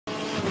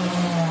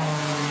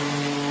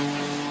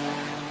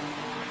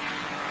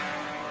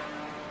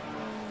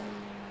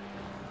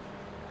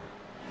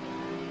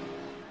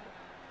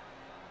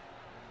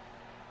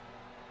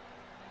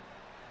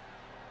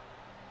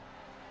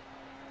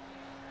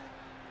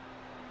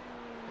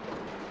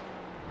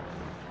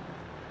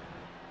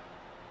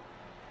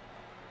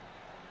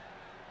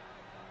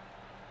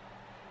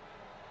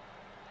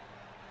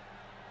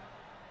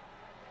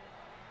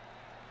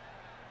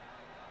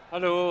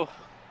Hello.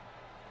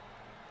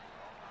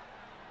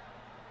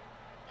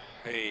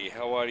 Hey,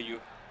 how are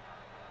you?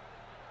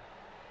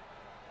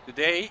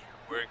 Today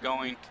we're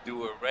going to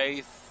do a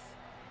race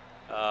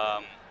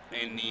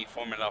in the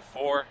Formula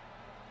 4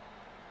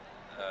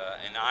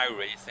 in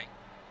iRacing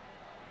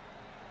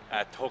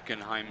at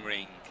Hockenheim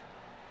Ring.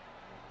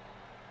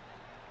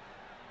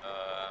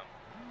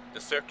 The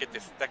circuit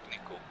is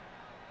technical,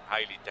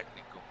 highly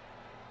technical.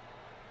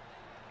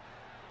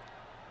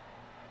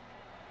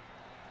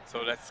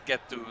 So let's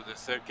get to the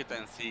circuit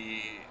and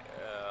see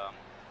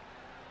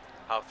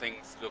how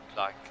things look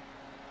like.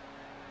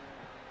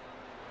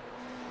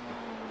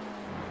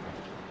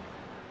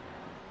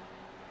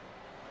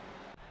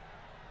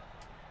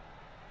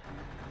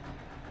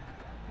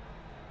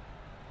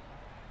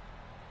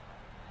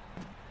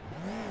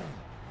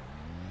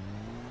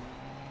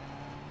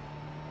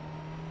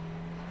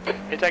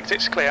 It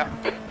exits clear.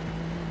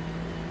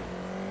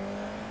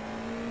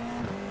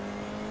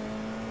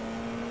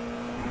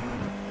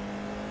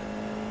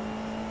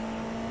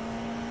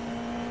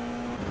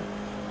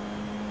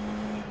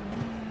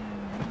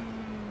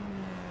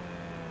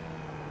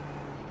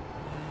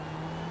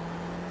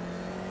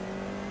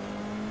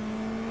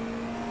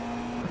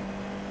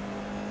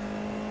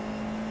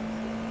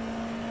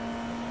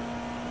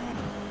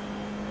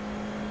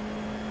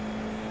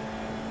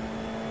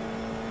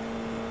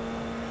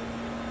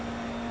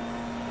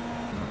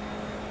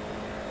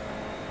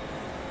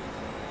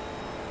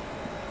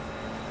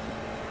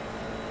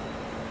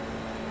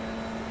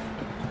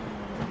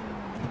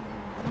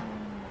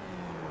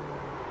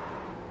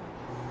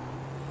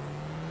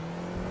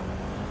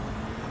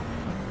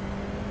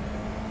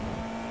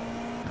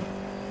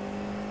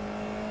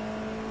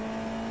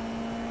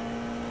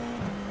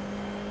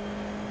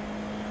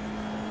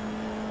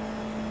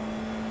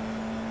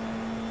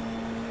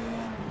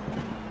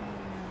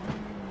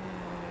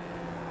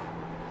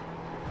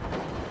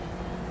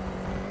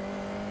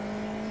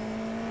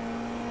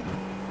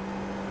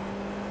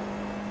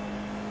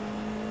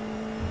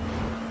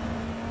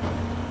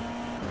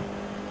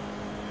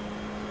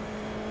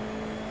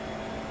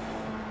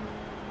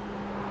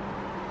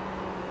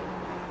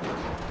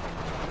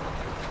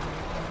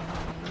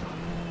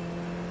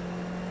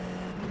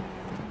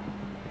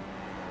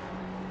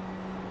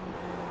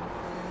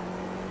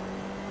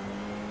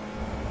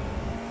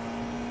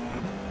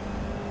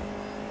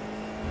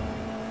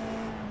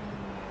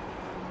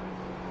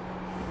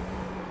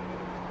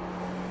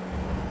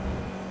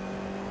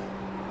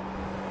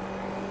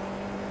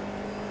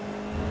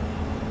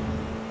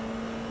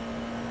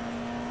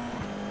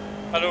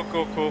 Hello,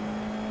 Coco.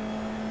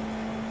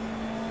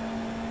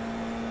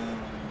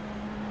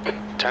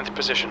 10th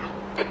position.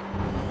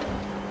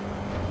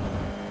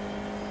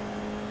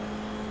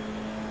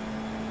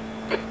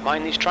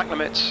 Mind these track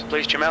limits,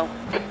 please, Jamel.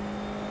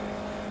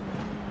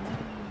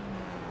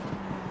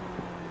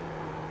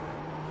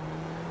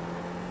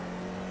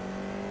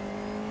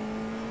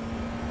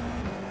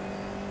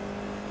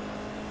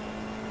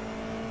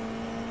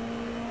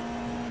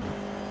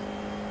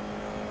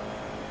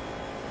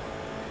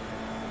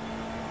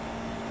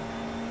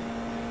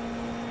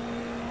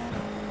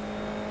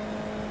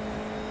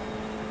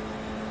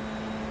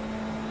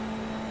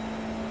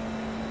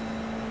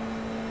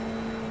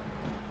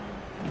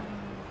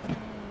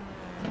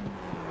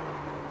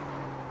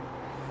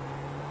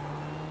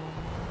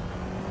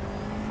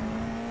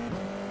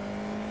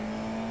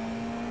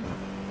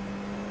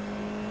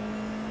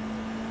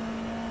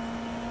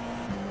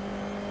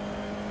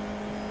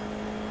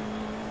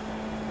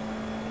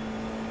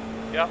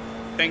 Yeah,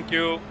 thank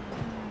you.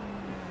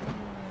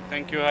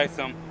 Thank you,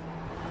 Haitham.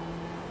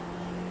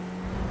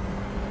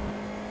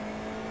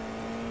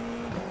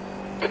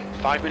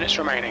 Five minutes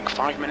remaining,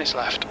 5 minutes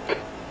left.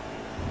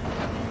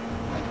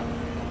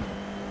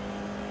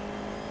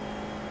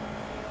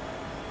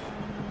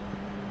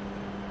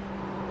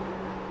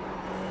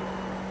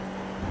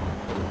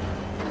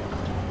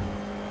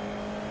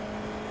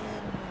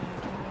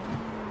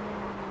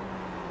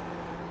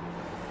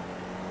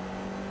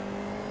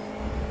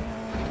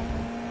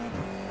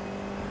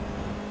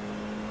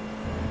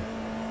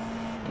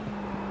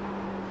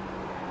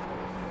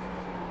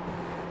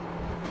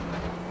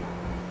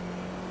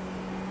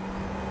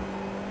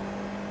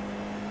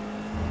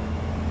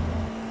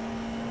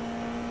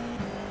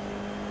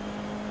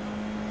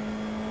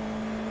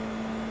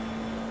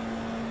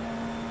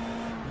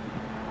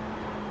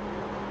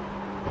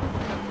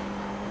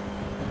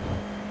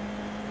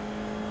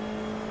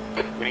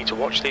 We need to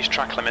watch these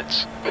track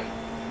limits.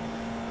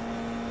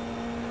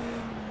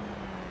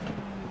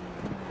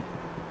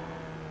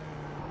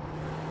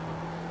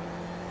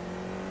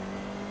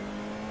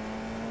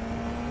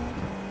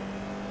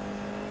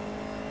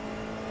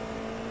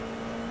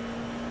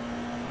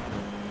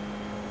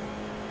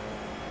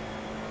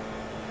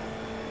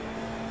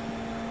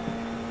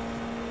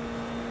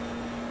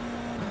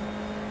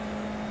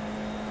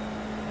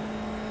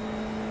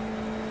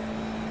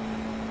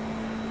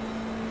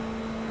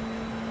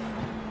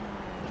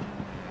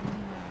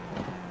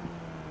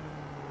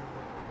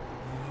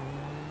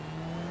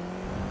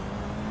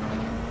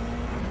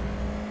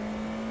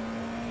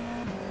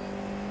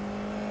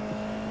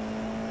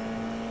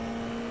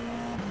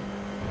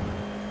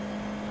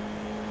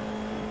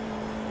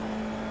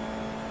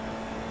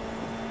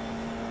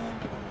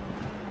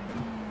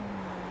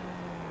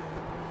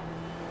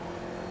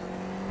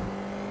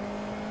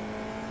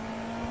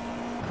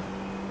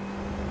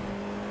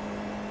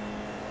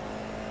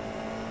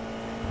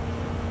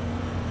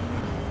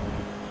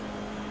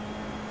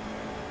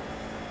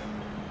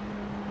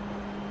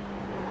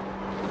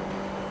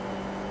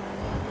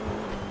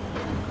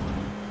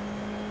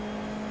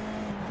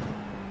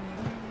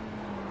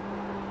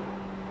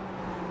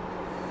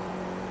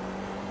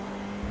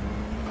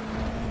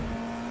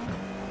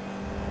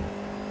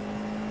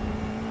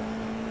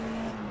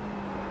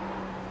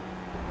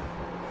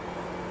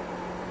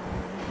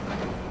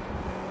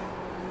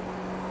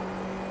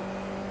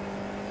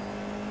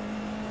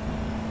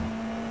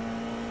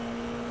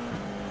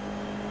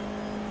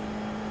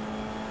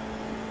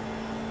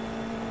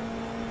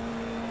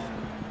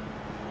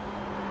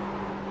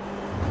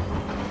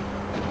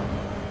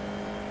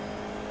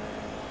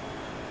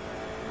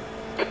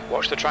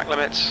 Watch the track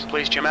limits,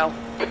 please, Jamel.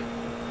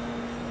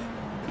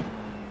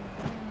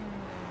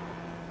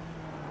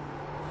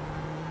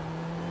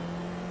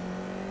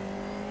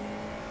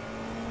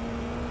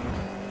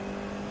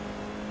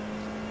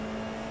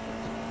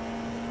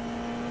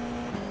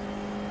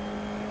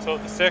 So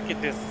the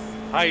circuit is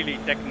highly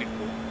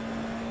technical,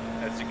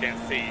 as you can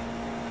see.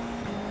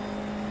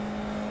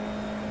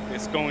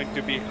 It's going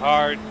to be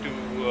hard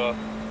to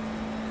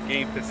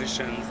gain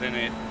positions in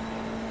it.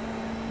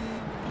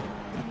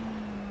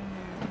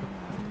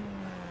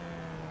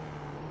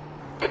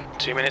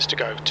 Two minutes to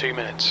go, 2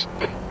 minutes.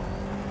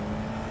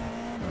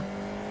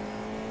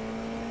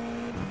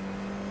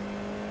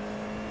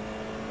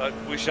 But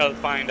we shall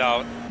find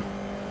out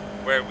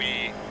where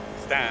we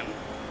stand.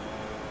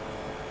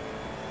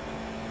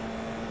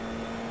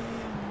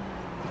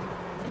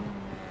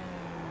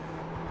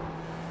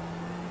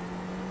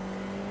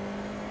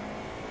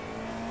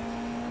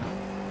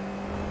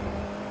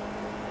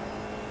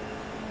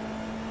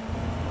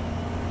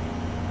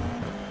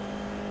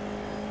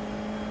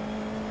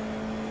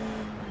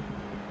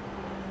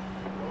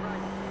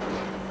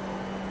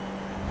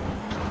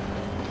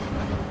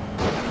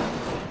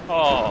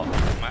 Oh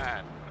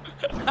man.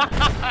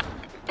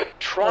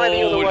 Try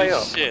the other way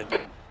up. Shit.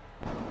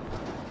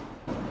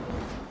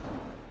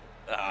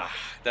 Ah,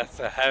 that's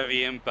a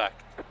heavy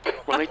impact.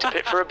 We'll need to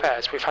pit for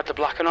repairs. We've had the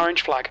black and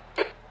orange flag.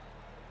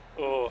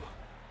 Oh.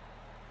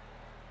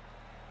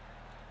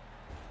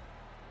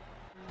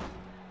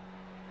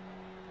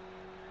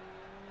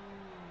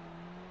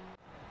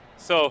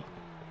 So,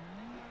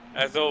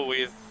 as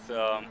always,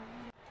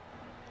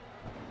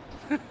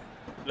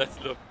 let's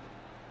look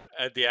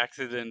at the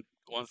accident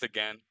once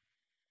again.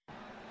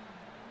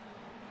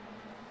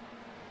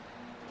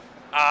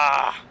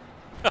 Ah!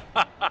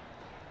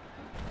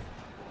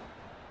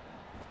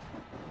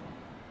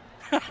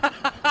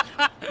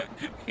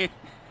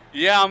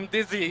 Yeah, I'm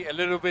dizzy, a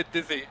little bit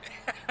dizzy.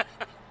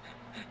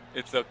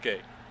 It's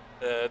okay.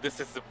 This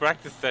is the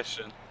practice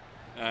session.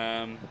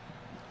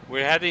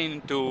 We're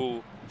heading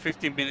to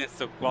 15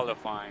 minutes of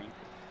qualifying,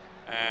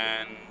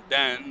 and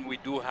then we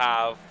do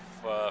have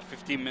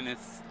 15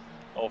 minutes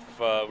of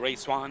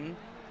race one,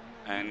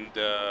 and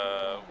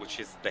which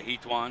is the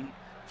heat one,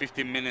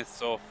 15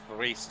 minutes of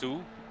race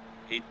two,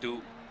 heat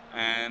two,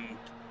 and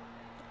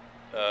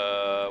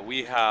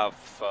we have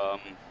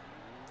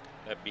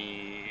let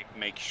me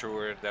make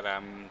sure that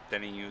I'm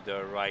telling you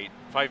the right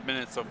 5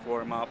 minutes of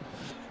warm-up,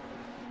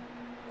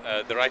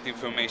 the right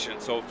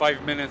information. So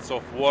 5 minutes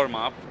of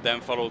warm-up,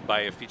 then followed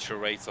by a feature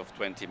race of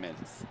 20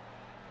 minutes.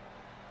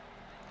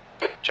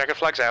 Checker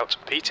flags out,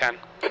 P10.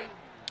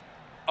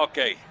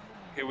 Okay,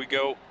 here we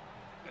go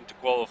into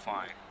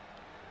qualifying.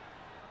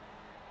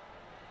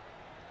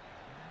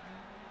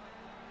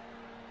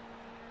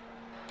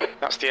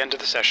 That's the end of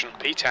the session,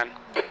 P10.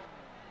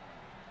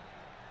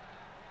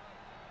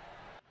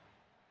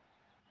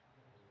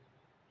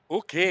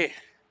 Okay,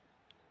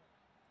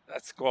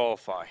 let's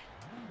qualify.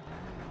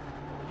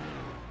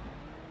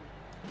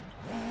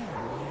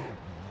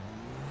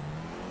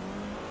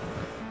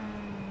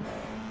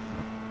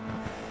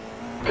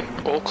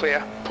 All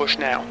clear, push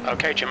now.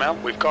 Okay,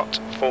 Jamel, we've got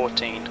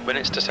 14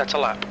 minutes to set a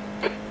lap.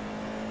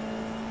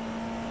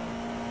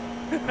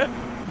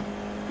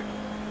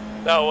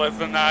 That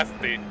was a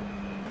nasty.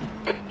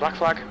 Black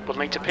flag, we'll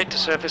need to pit to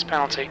serve this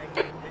penalty.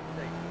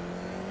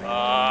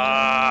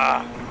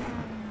 Ah.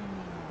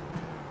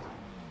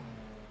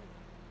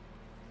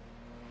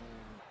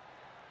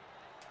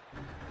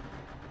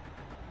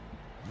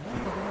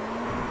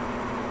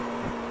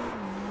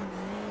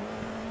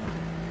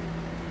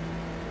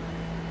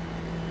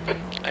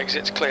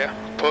 Exit's clear,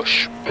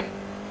 push.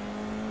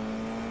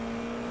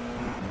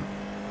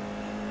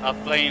 I'm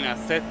playing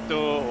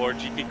Assetto or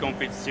GT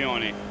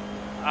Competizione.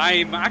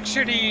 I'm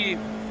actually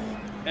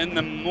in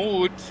the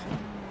mood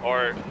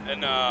or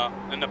in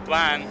a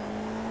plan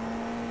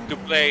to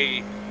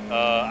play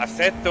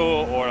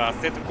Assetto or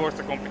Assetto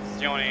Corsa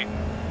Competizione.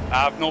 I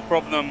have no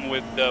problem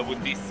with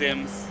these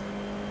sims,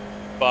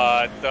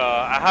 but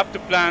I have to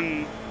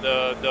plan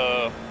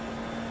the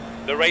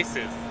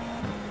races.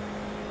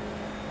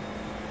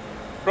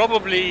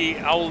 Probably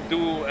I'll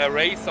do a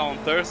race on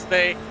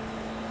Thursday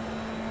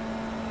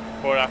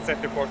for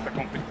Assetto Corsa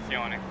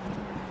Competizione.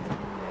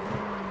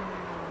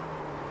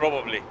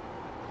 Probably.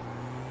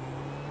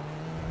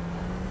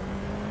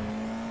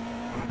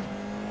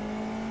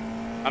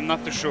 I'm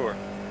not too sure.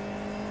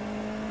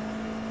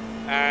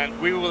 And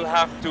we will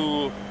have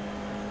to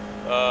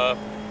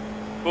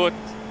put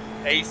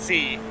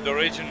AC, the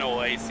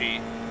original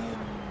AC,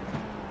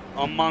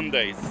 on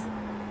Mondays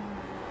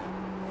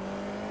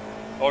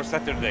or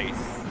Saturdays.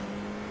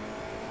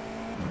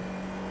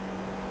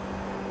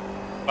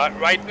 But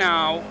right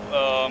now,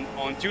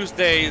 on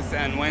Tuesdays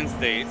and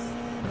Wednesdays,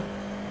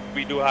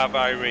 we do have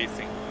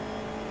iRacing.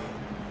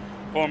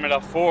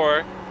 Formula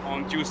 4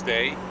 on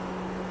Tuesday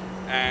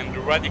and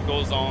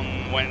Radicals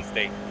on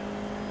Wednesday.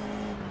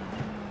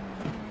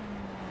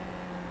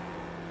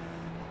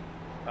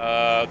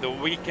 The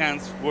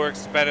weekends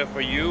works better for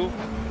you.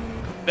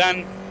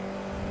 Then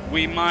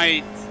we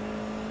might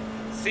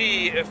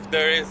see if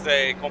there is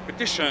a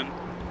competition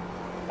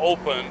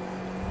open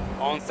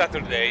on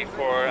Saturday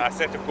for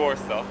Assetto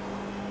Corsa,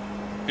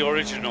 the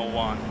original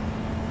one.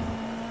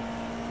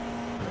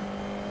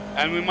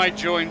 And we might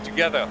join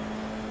together.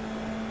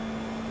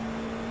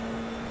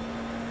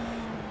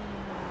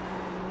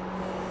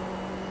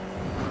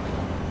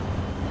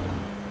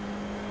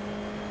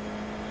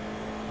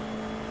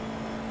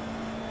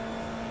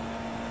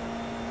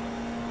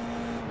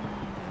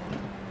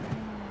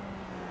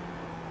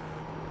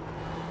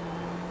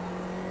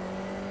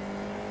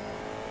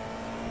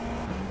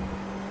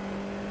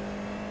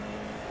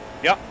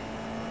 Yeah.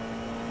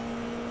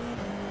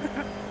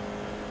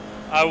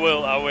 I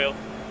will.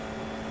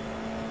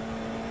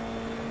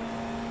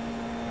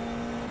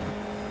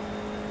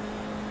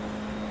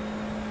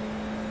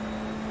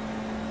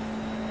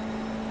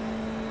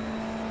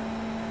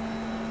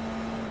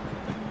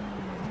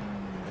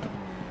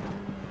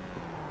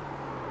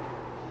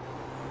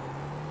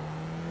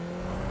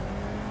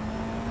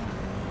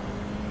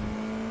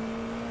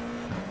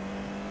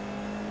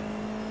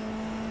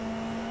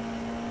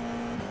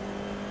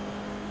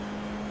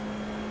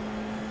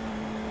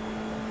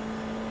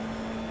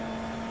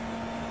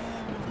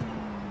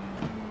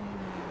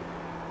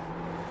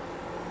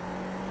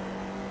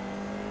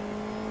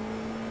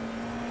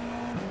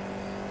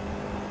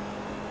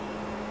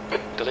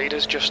 The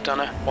leader's just done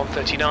a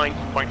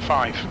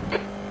 139.5.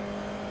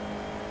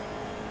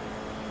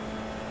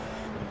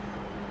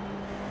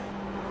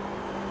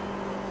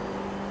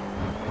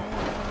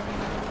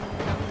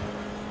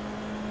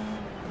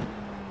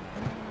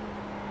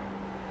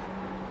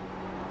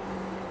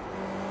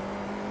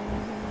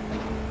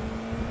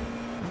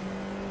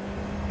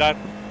 That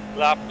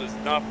lap is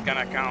not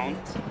gonna count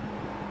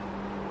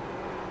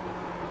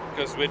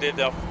because we did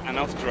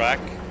enough track.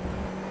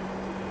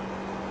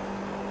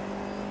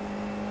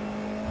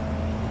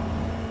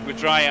 We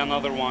try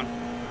another one.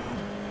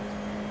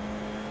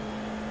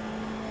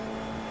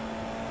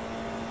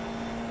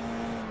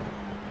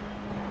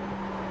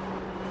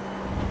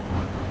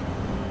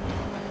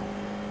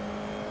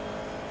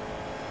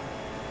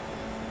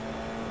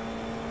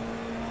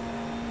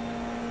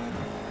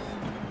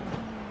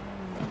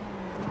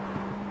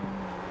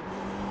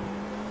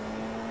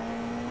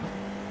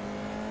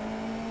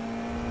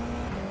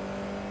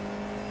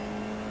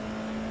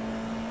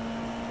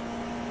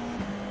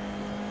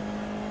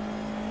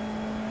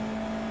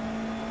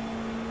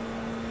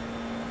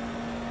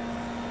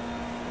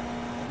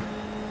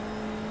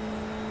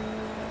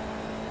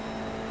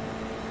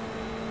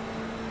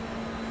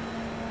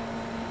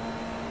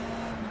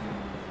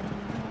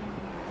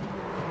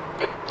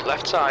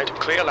 Left side,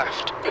 clear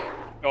left.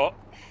 Oh,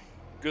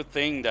 good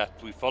thing that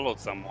we followed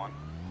someone.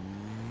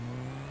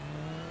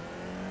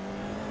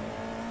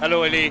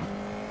 Hello, Ellie.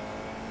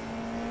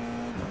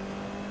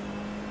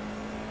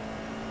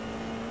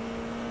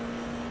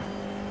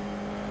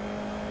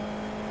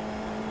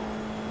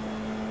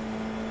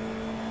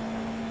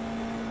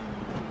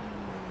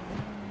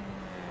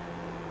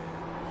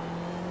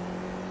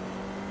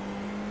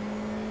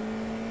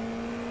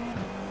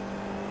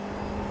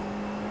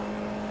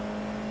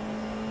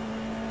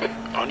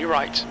 On your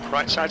right,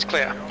 right side's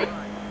clear.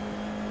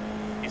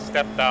 He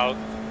stepped out.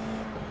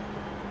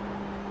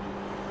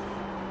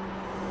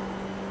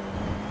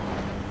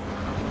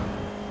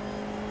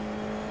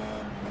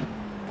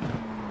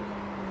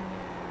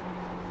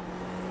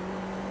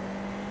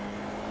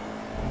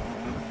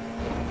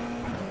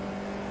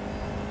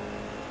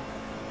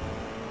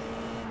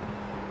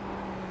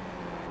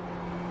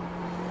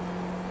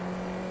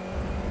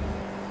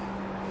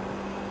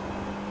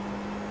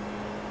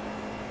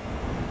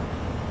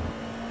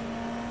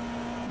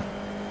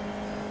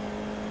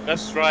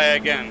 Let's try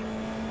again.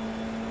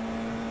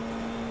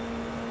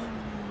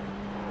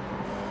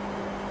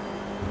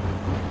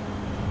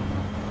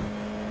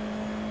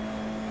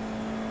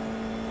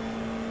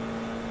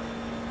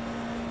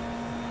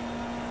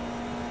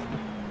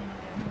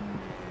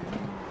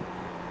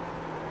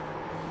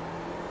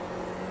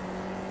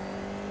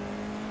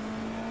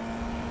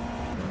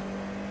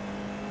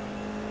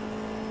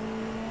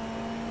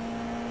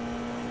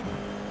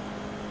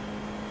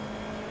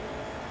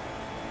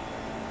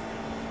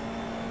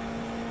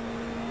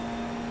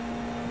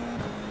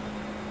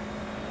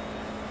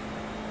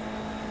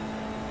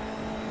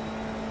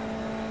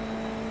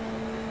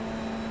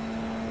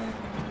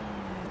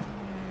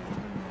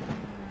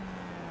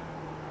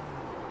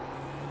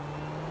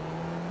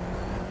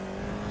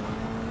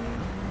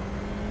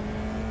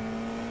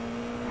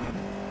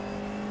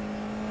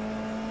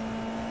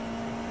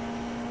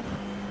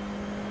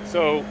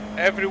 So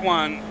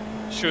everyone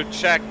should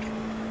check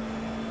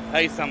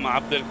Haitham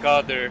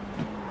Abdelkader.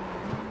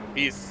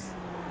 He's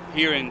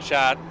here in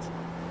chat.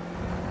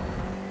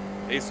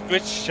 His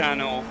Twitch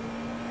channel.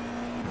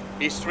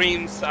 He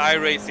streams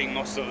iRacing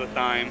most of the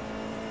time.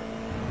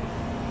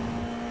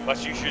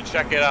 But you should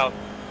check it out.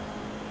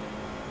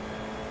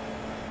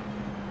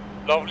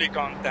 Lovely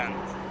content.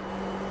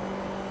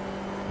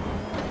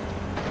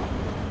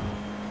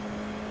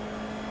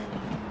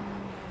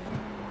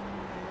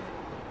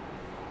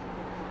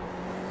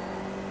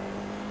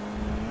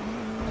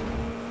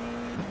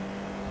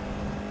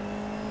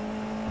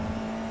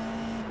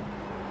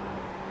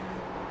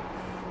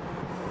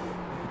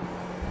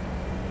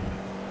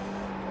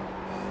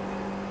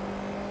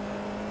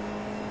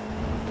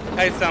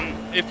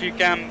 Haysam, if you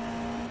can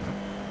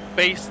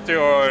paste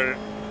your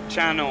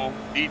channel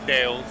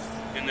details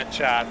in the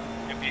chat,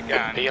 if you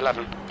can.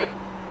 P11.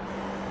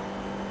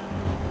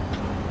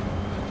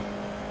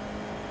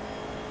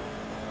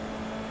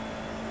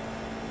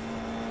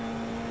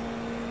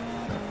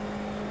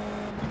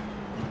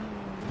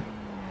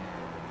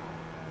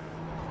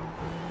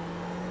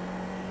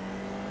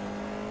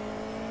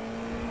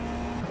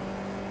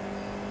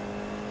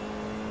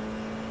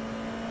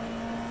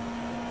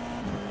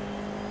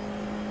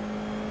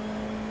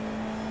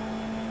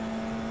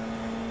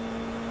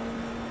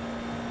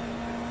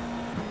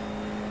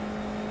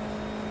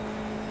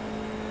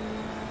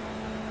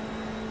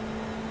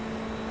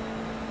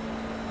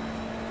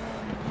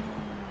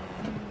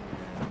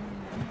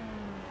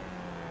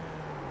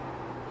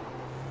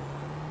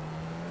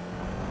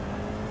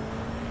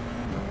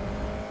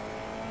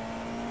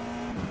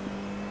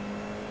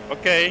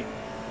 Okay,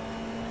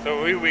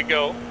 so here we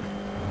go.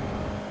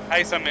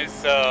 Haysam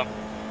is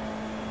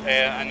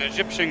an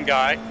Egyptian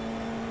guy.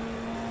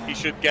 He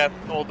should get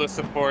all the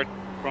support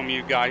from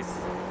you guys.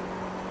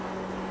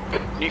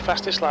 New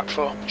fastest lap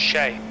for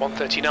Shay,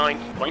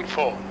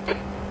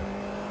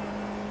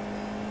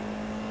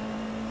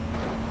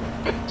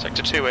 139.4.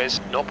 Sector 2 is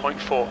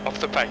 0.4 off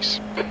the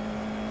pace.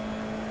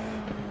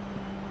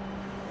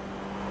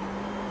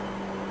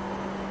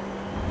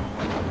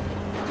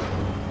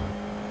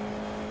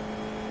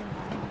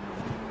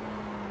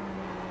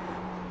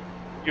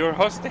 You're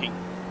hosting.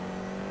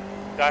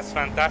 That's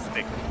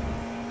fantastic.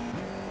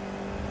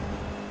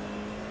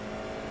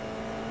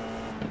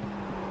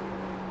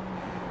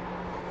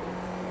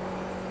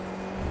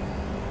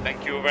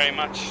 Thank you very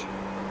much.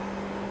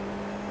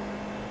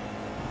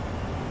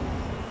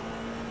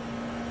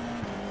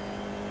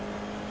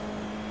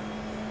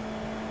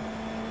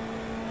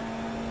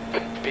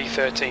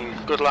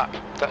 P13, good lap.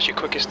 That's your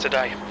quickest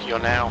today. You're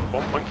now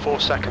 1.4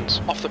 seconds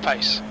off the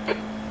pace.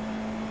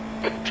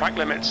 Track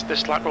limits,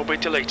 this lap will be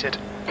deleted.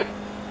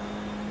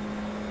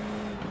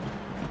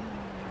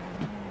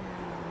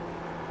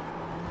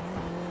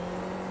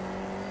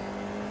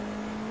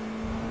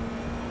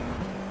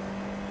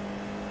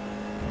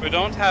 We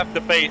don't have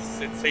the pace,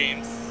 it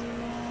seems.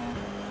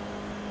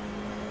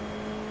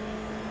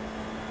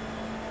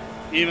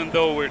 Even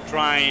though we're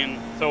trying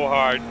so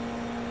hard.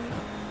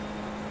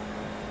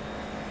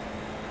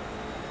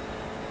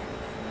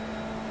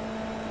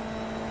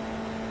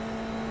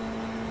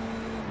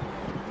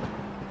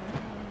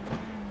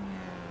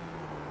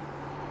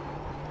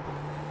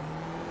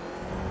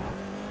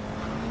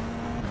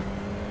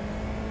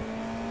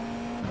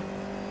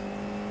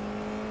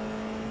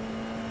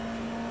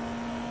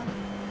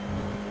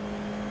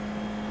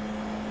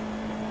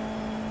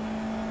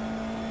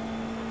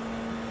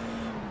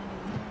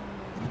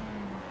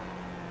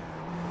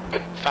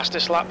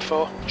 Fastest lap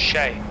for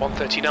Shay,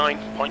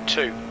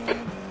 139.2.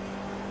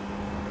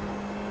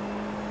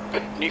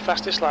 New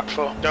fastest lap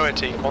for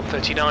Doherty,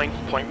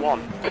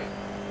 139.1.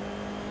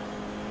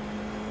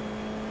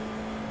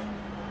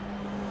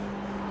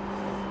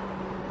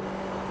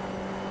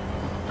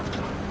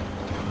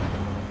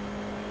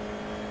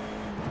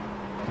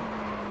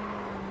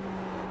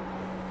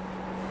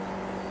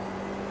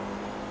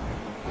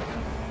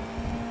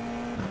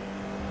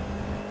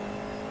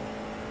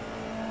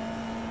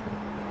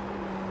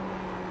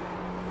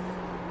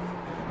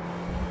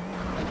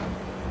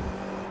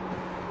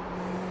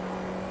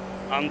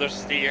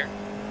 Understeer.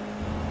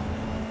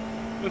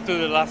 Go to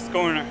the last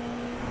corner.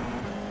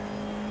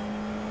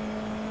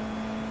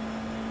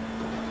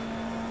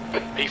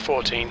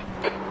 P14.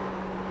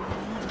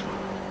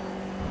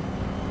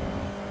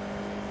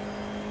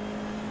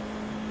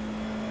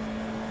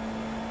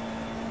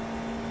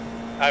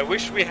 I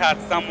wish we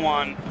had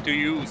someone to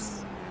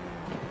use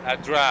a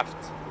draft.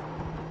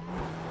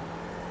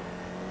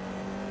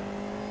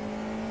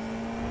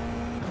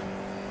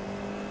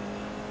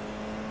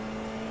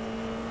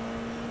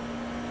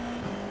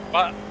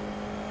 But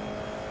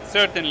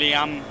certainly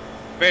I'm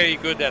very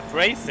good at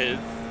races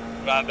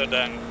rather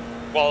than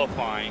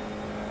qualifying.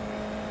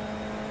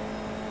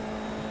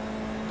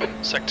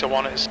 Sector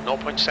 1 is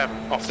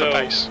 0.7 off the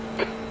pace.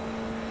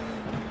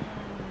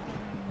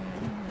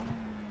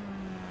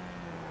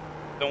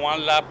 The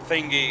one lap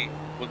thingy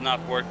would not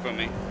work for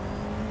me.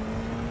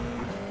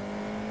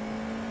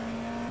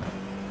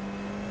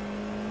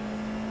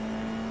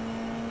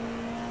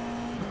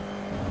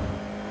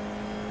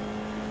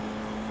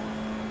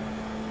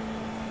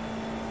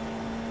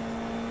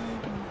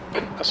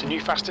 That's a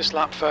new fastest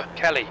lap for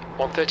Kelly,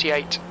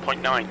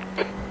 138.9.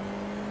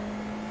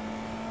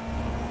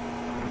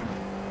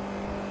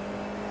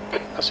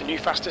 That's a new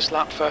fastest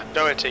lap for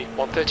Doherty,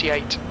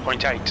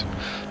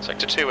 138.8.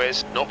 Sector 2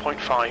 is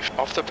 0.5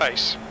 off the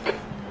pace.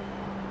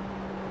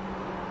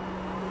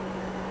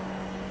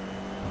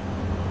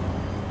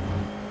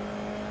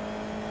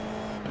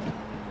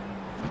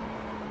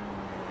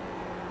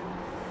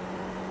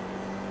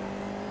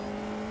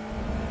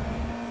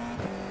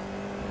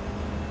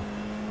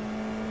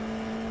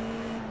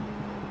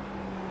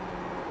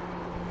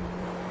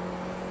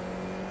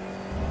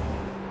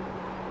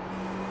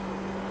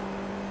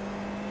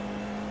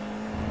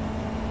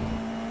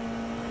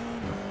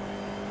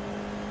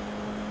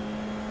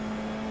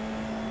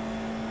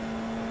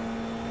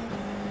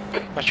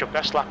 That's your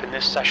best lap in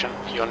this session.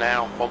 You're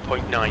now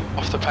 1.9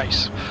 off the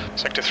pace.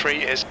 Sector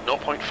 3 is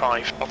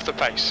 0.5 off the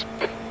pace.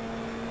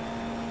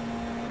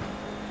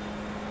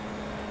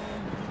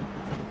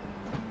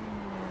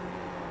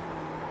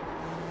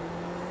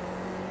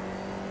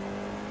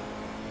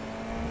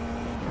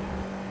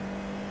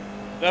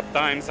 Lap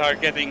times are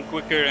getting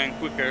quicker and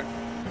quicker.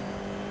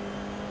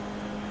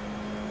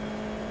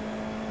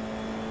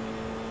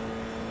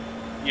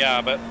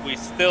 Yeah, but we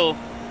still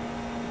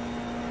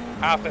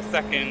half a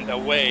second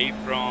away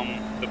from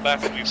the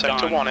best we've done.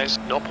 Sector 1 is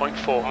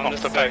 0.4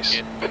 off the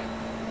pace.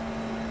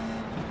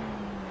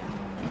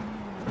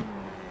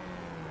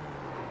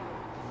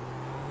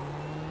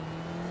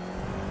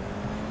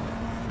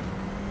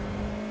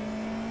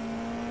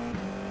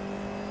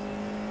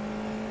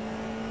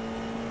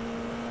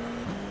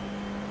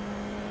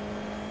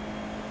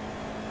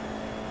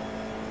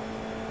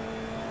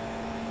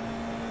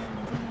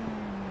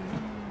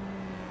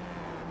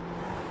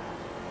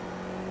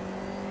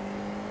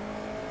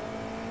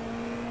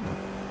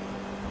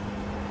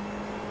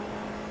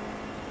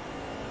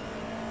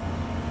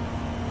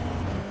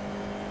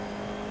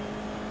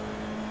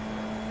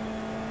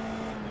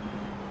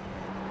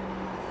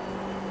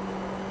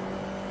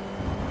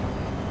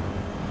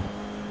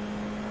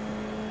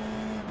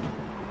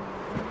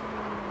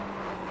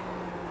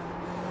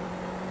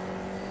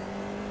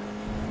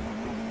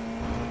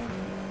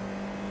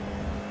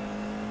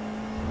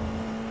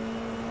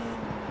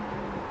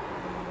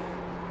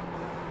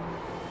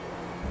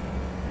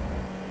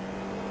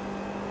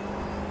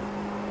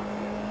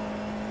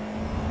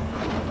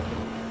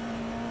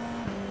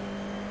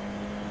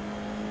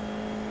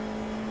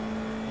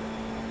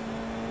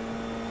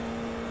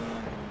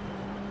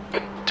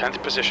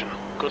 Tenth position.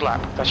 Good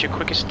lap. That's your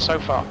quickest so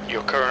far.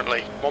 You're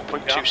currently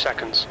 1.2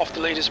 seconds off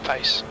the leader's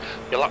pace.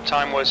 Your lap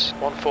time was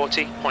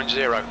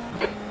 1:40.0.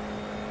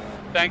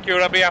 Thank you,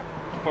 Rabia,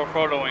 for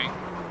following.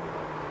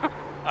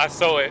 I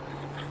saw it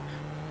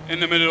in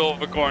the middle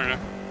of the corner.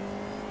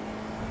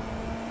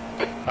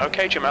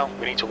 Okay, Jamel,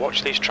 we need to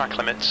watch these track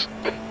limits.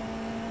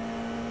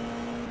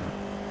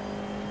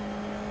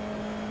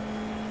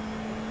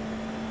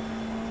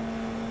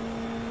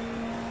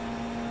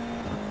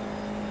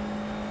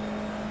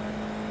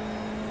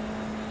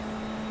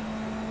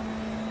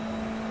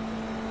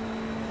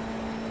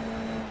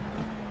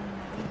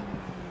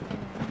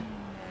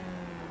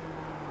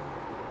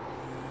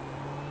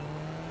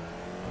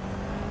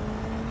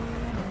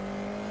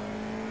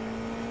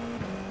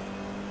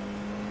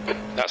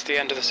 That's the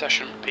end of the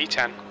session,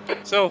 P10.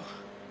 So,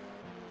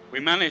 we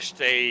managed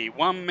a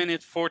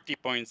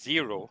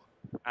 1:40.0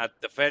 at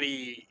the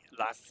very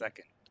last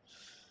second.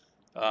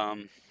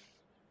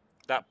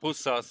 That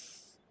puts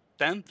us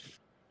 10th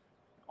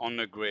on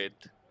the grid.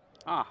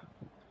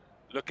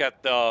 Look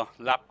at the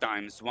lap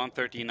times,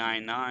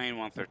 1:39.9,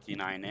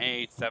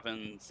 1:39.8,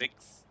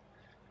 7.6.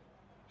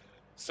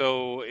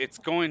 So it's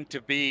going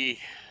to be,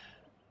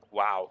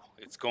 wow,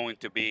 it's going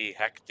to be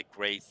hectic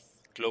race,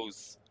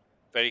 close,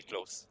 very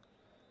close.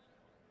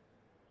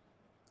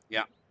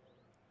 Yeah.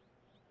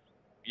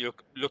 You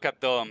look at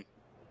the,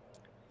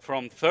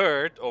 from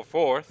third or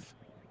fourth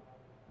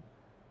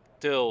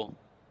till,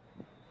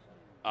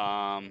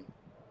 wow,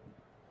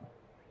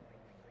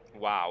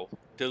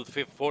 till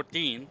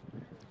 14,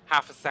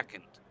 half a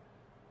second.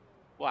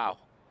 Wow.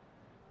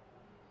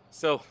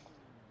 So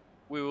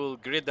we will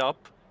grid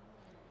up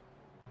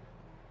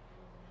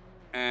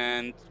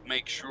and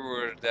make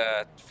sure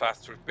that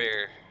fast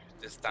repair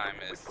this time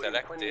is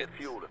selected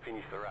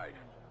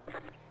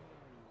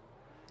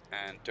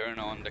and turn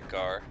on the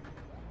car.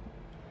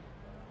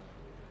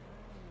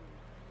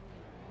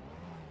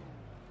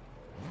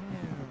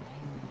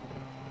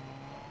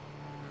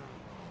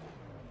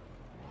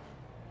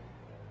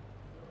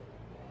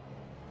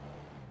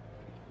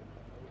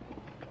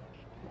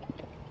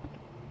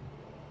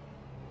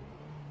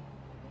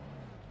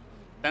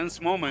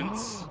 Tense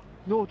moments.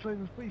 No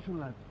driver's briefing,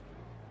 lad.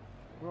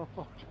 We're all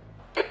fucked.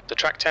 The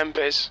track temp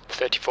is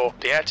 34.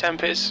 The air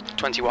temp is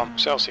 21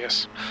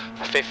 Celsius.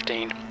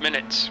 15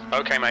 minutes.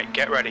 Okay, mate,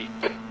 get ready.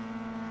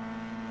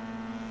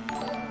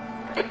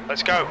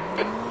 Let's go.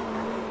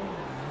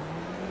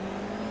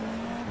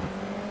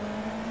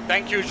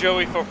 Thank you,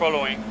 Joey, for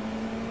following.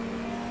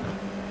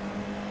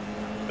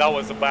 That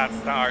was a bad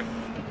start.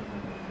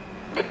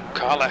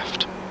 Car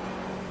left.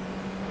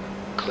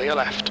 Clear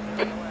left.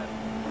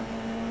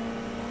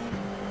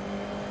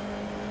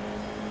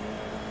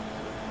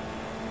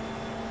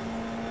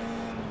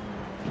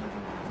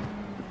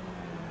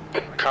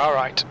 Car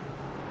right.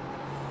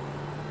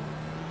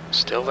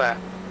 Still there.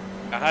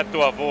 I had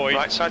to avoid.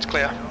 Right side's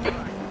clear.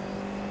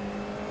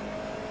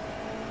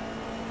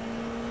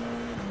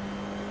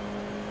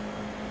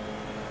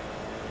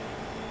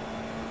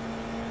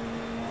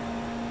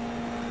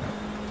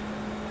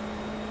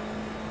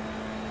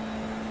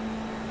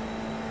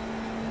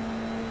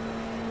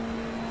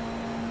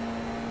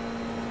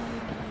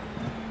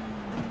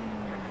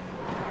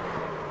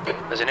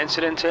 There's an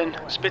incident in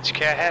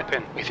Spitzkare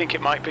hairpin. We think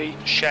it might be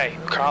Shay.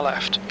 Car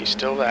left. He's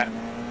still there.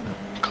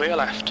 Clear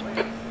left.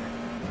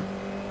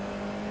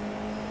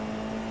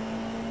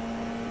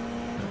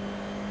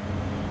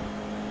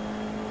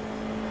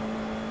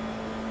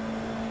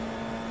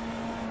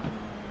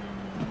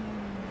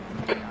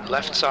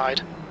 left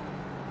side.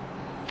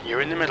 You're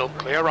in the middle,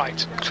 clear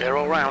right, clear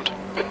all round.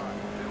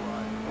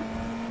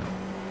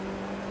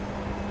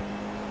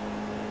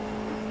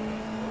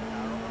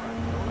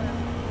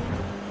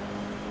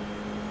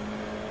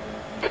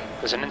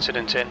 There's an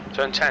incident in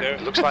turn 10. There.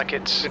 It looks like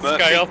it's It's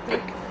Murphy.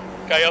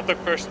 chaotic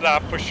first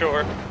lap for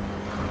sure.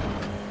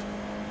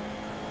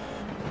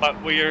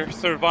 But we're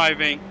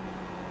surviving.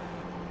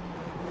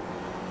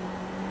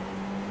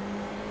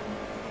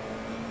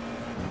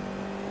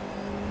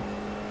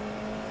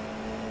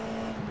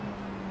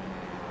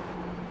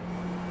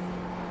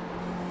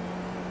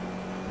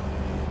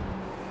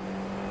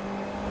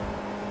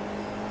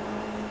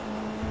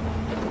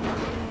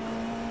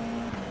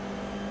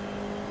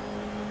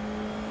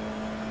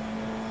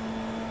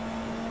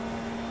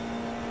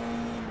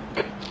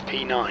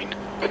 P9.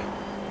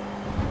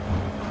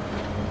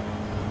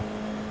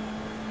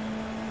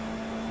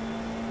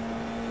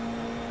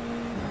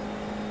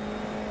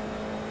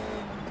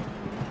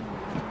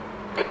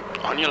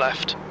 On your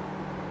left.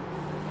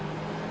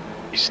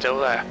 He's still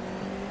there.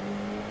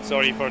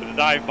 Sorry for the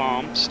dive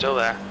bomb. Still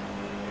there.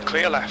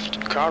 Clear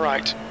left. Car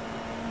right.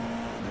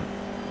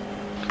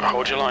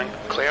 Hold your line.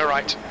 Clear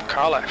right.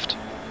 Car left.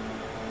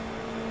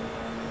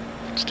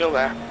 Still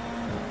there.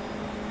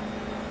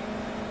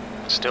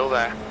 Still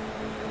there.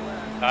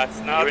 That's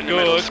not You're in the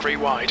middle, good. 3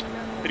 wide.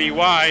 3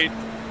 wide.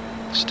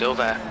 Still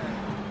there.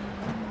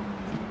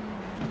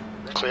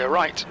 Clear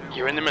right.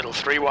 You're in the middle,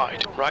 3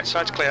 wide. Right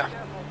side's clear.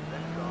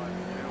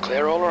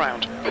 Clear all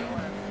around.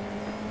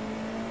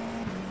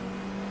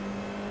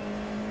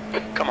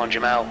 Come on,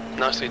 Jamal.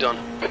 Nicely done.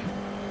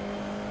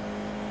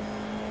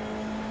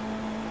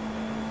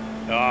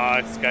 Ah,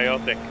 it's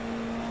chaotic.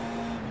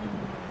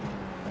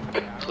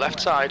 Left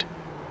side.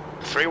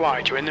 3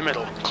 wide, you're in the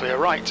middle. Clear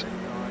right.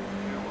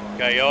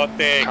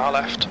 Chaotic. Car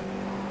left.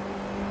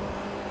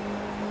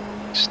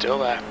 Still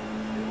there.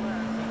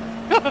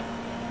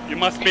 You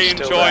must be He's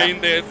still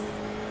enjoying this.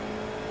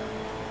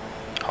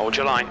 Hold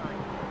your line.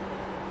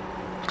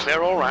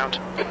 Clear all round.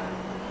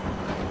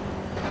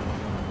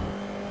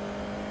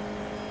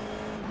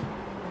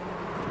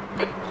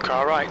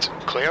 Car right.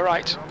 Clear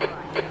right.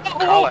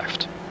 Car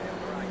left.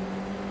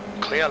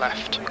 Clear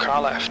left.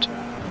 Car left.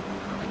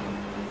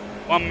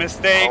 One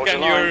mistake Hold your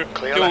and line. you're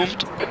Clear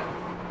doomed. left.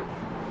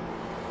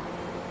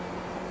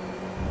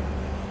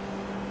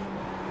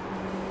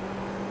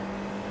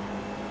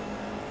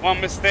 One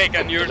mistake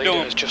and you're The leader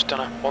has doomed. just done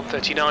a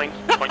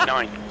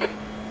 139.9.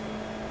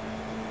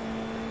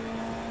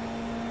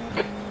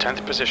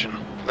 10th position.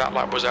 That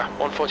lap was a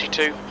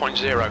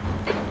 142.0.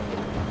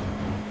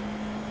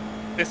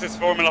 This is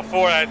Formula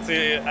 4 at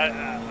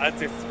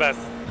its best.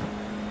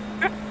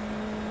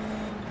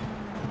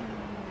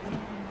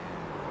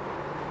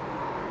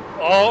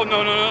 Oh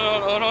no no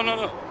no no no no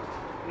no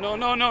no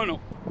no no no!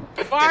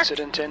 Fuck!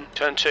 Incident in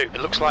turn 2.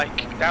 It looks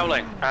like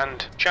Dowling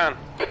and Chan.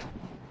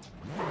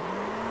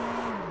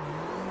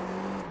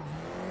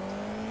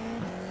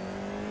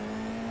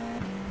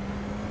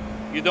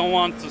 You don't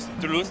want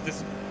to lose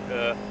this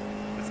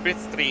pit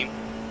stream.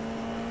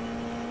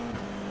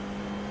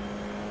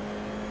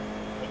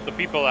 The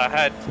people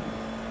ahead.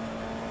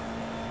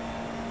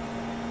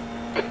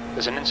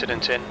 There's an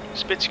incident in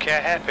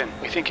Spitzcare hairpin.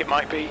 We think it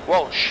might be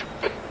Walsh.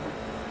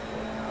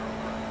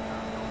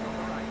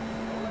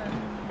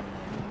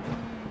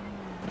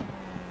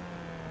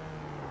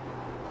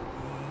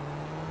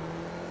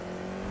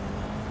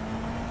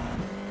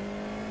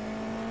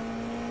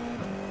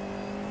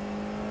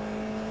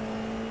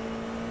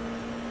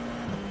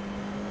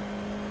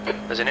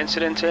 There's an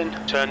incident in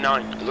turn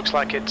 9. It looks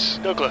like it's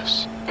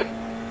Douglas.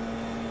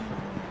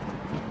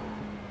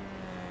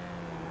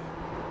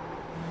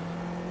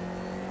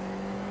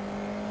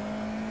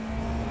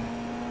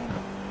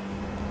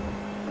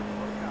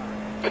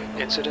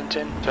 Incident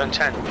in turn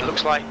 10. It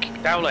looks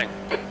like Dowling.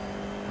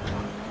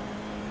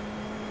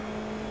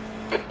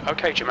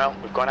 Okay, Jamal,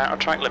 we've gone out of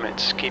track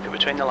limits. Keep it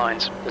between the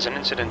lines. There's an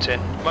incident in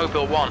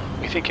Mobile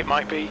 1. We think it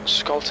might be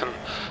Skolton.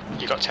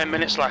 You've got 10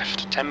 minutes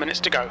left. 10 minutes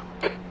to go.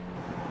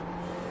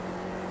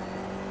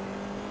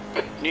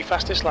 New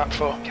fastest lap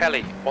for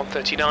Kelly,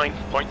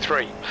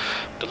 139.3.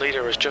 The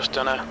leader has just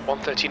done a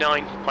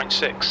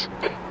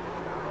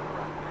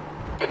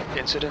 139.6.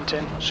 Incident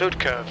in Sud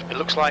Curve. It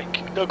looks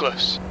like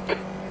Douglas.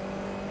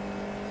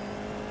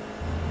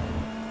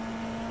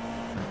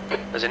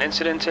 There's an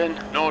incident in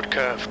Nord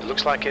Curve. It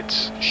looks like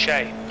it's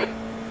Shea.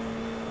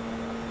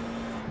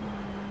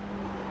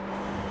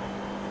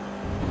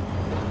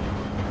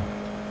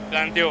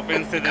 Plenty of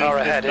incidents Car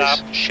this ahead lap.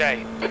 is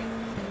Shea.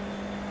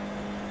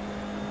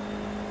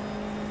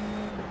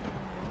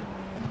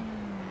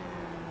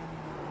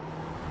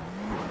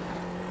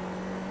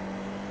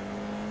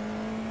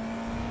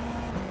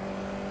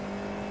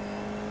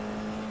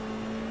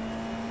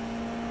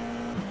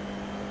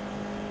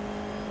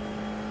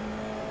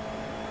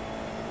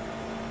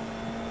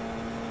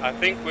 I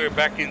think we're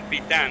back in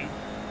P10.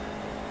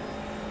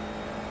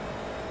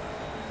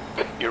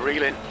 You're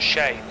reeling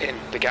Shea in.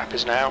 The gap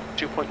is now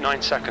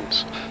 2.9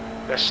 seconds.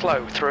 They're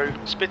slow through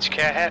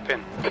Spitzcare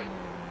hairpin.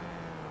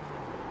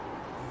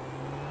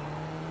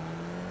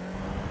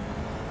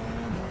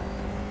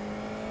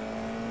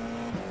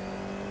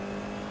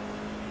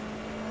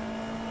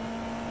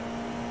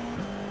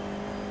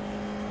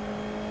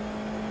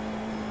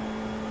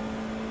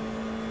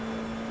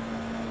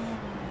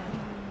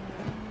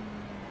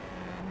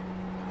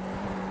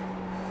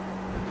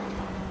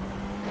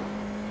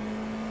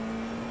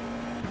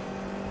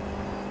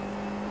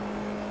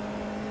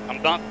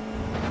 not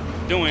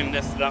doing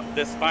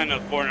this final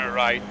corner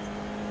right,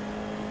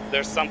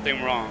 there's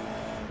something wrong.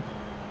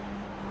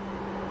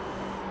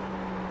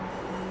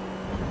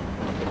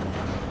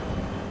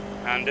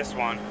 And this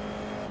one.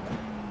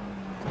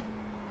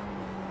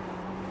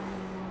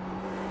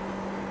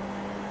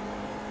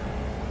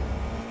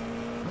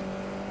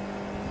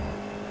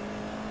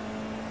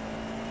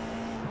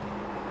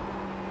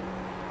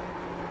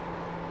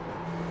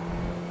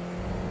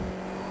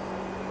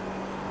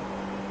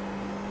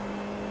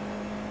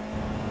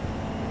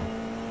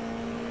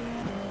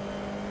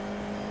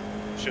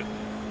 Should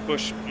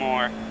push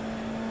more.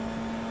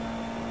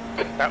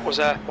 That was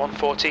a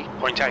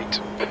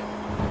 140.8.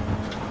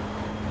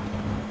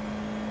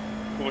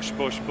 Push,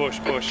 push, push,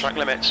 push. Track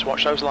limits,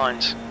 watch those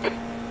lines.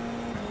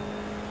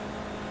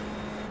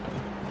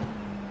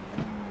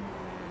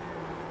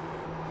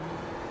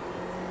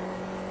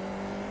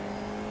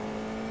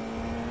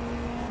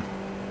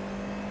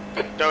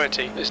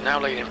 Doherty is now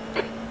leading.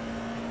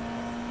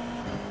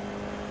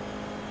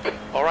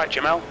 Alright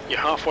Jamal, you're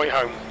halfway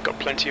home, got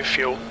plenty of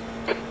fuel.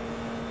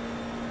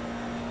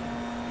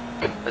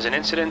 There's an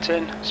incident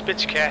in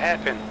Spitzkær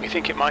hairpin. We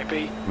think it might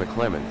be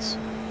McClemens.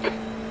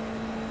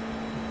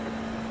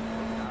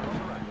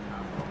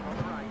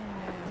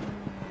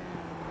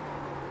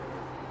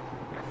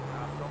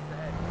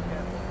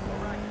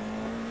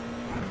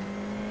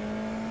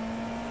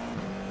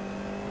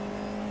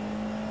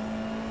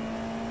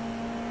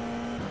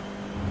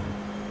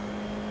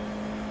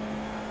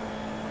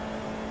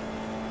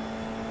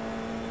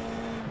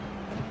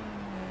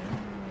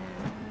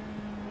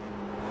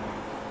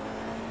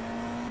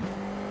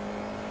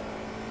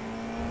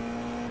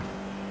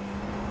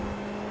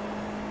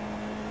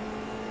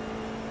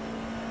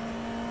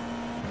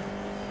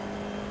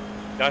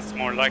 That's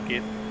more like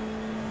it.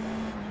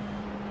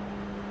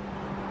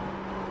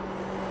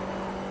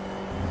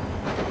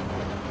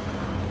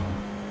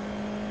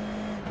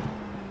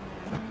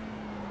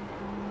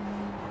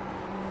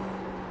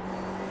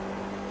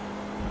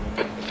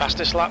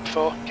 fastest lap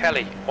for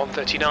Kelly,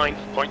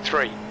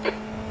 139.3.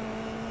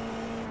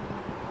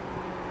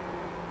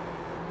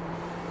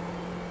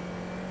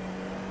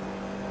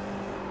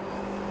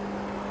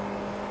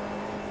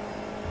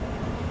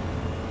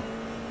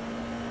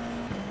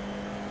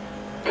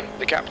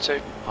 The gap to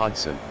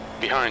Hodgson.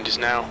 behind is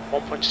now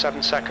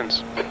 1.7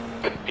 seconds.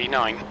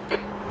 P9.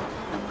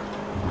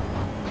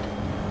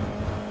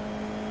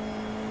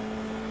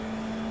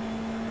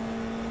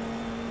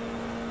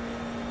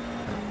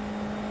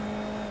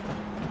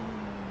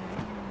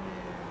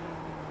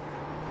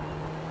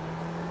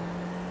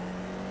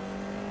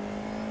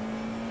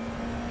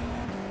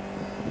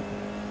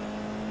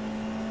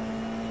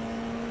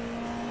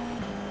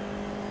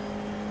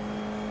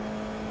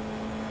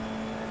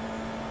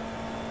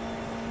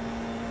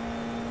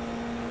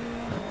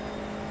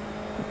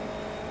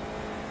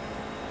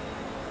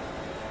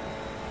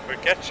 We're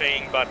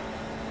catching, but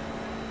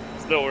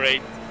slow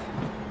rate.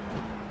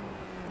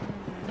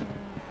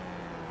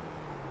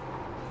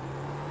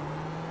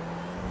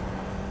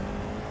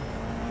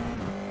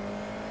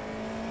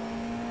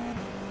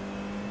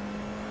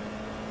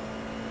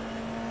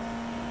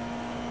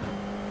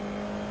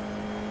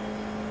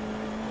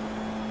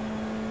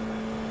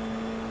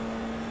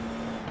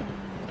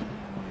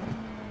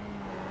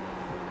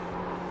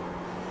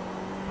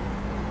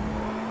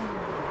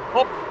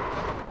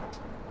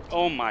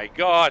 Oh my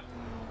God!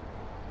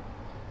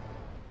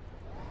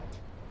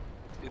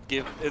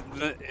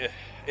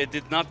 It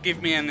did not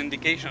give me an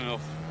indication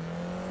of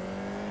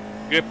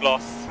grip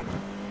loss.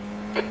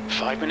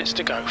 5 minutes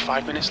to go,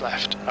 5 minutes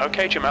left.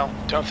 Okay, Jamal,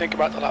 don't think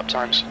about the lap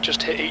times.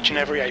 Just hit each and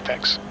every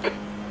apex.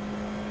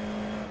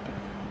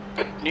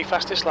 New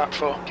fastest lap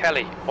for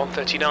Kelly,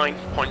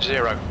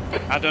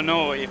 139.0. I don't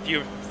know if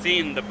you've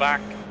seen the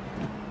back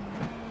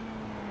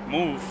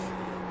move.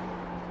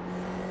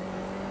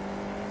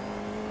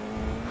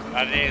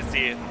 I didn't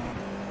see it.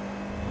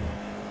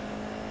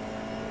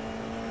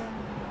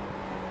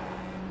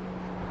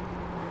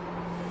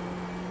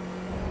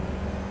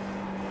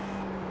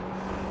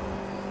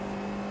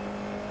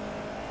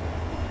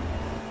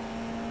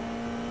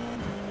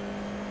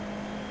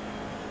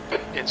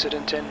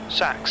 Incident in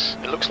Sachs.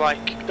 It looks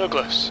like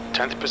Douglas,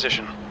 10th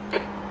position.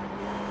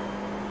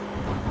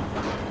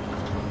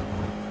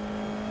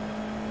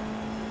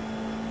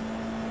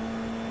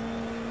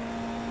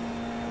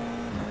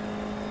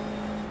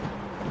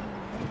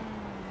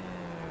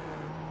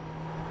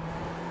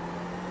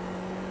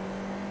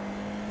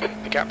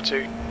 The gap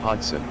to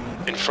Hodgson.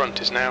 in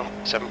front is now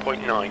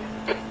 7.9.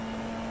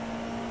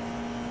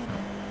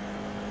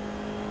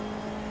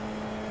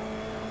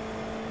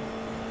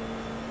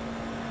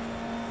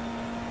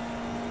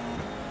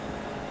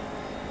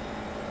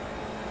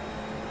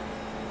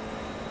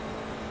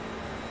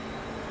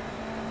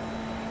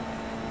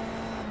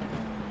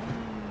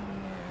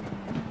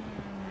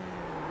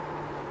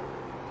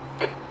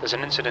 There's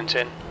an incident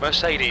in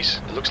Mercedes.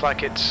 It looks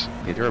like it's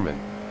Iterman.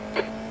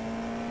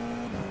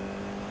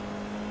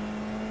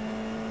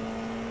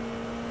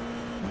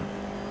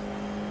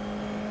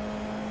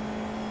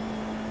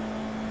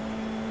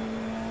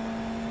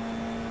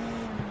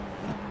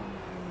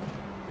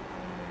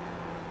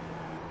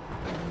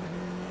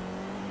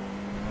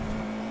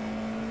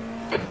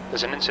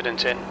 There's an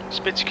incident in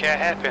Spitzkær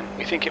hairpin.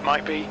 We think it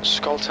might be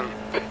Skolton.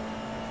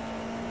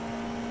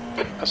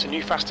 That's a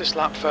new fastest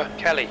lap for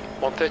Kelly,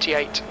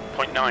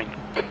 138.9.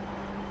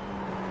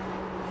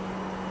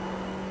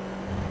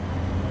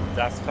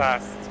 That's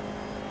fast.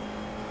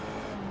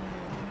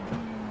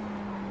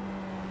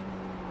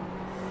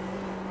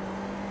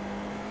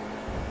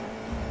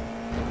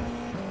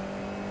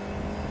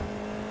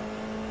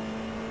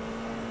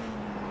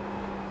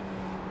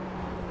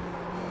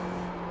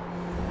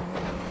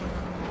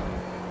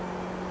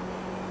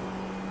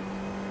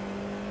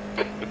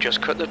 We've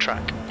just cut the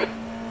track.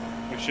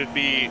 We should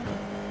be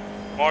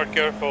more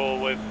careful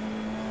with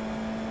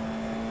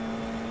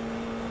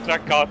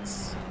track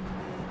cuts.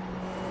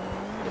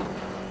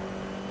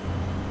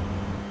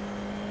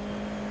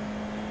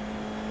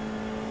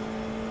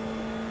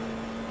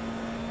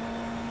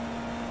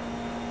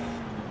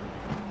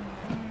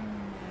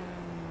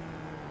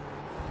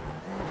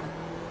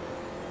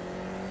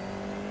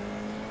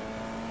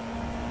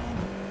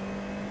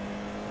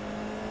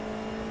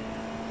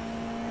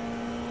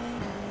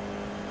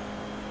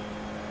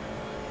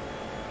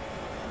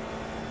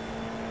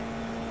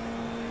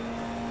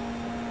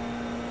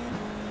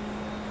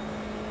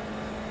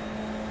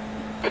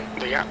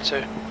 The gap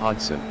to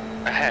Hudson.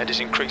 ahead is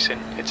increasing.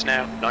 It's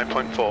now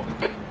 9.4.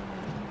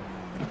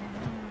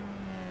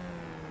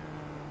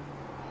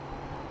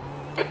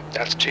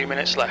 That's 2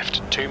 minutes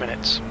left. 2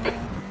 minutes.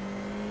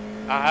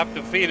 I have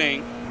the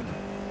feeling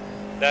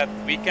that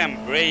we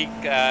can brake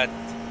at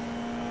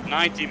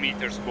 90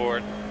 meters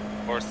board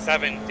or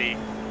 70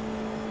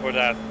 for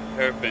that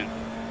hairpin.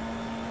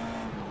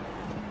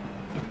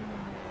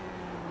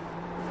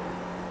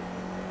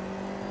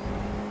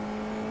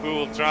 We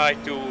will try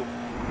to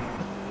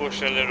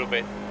push a little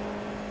bit.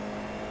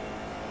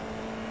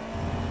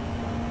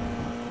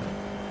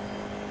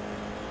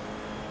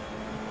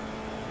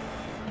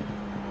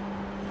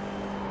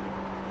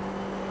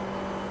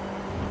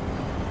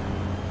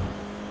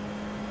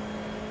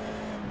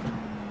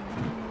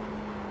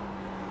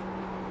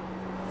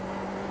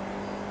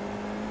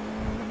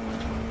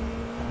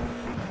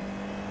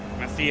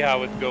 And see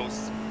how it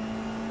goes.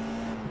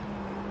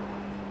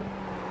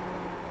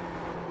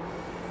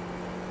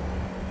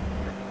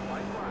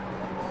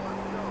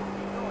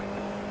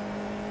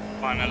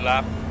 Final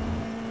lap.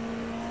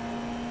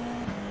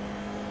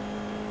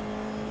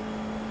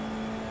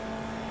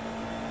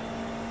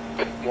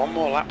 One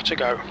more lap to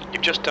go.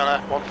 You've just done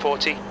a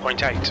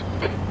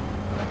 140.8.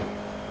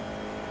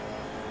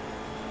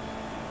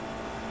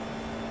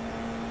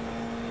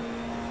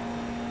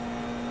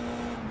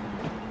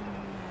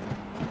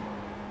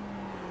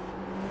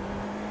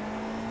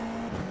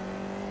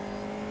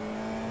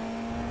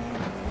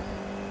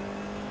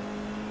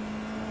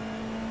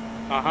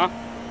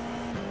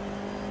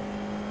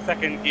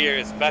 Second gear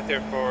is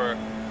better for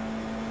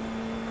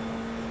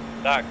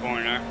that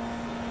corner.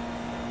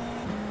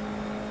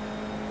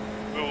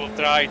 We will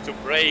try to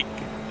brake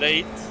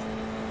late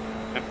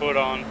and put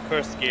on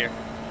first gear.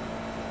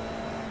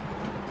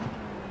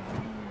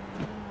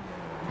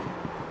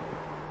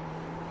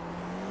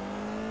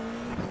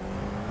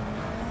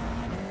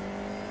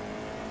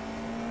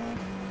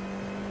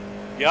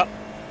 Yep,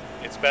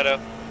 it's better.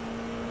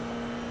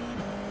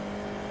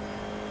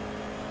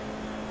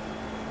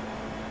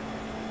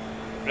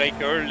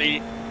 Brake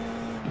early.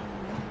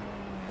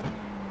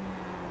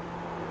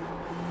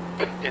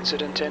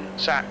 Incident in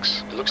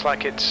Sachs. It looks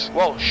like it's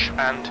Walsh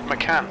and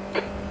McCann.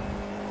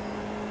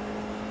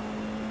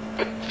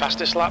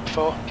 Fastest lap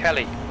for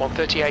Kelly,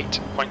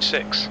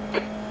 138.6.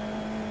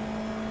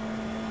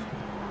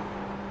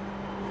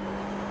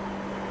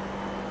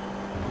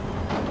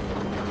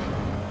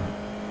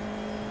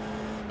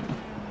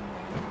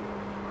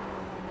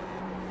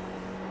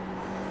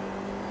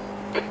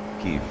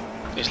 Keith.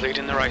 He's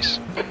leading the race.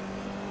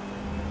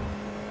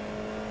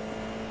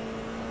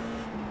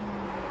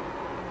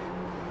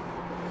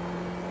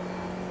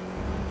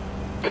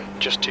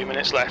 Just 2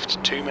 minutes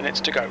left, 2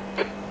 minutes to go.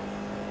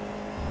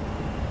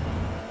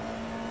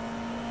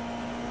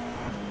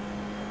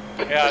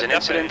 Yeah, There's an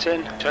incident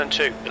in turn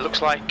 2. It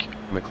looks like.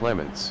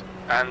 McClements.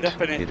 And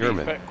definitely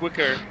Peterman.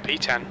 quicker.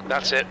 P10.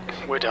 That's it.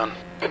 We're done.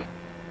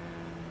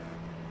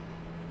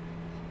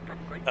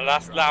 The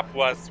last lap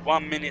was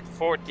 1 minute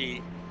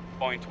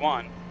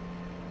 40.1.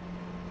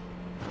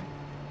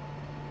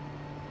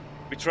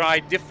 We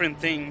tried different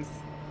things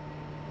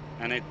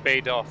and it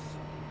paid off.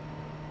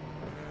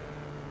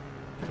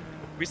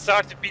 We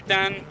started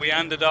P10, we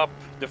ended up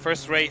the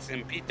first race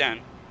in P10.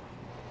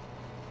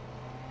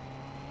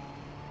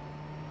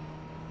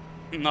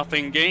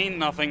 Nothing gained,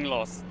 nothing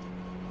lost.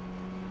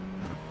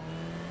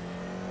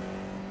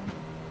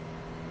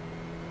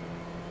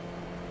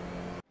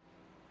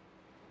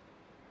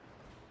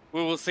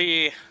 We will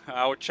see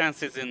our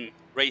chances in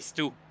race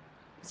 2,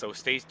 so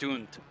stay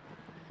tuned.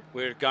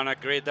 We're gonna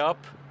grid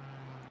up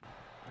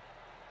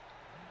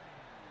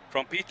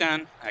from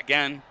P10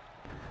 again.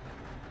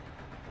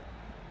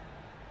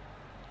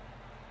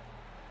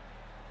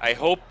 I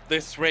hope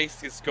this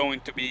race is going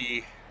to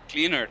be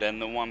cleaner than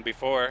the one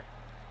before,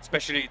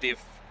 especially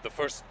the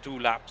first 2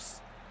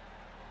 laps.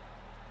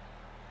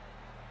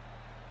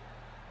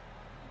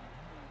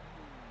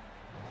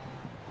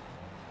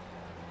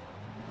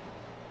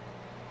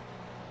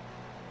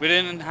 We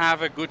didn't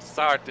have a good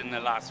start in the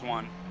last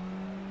one.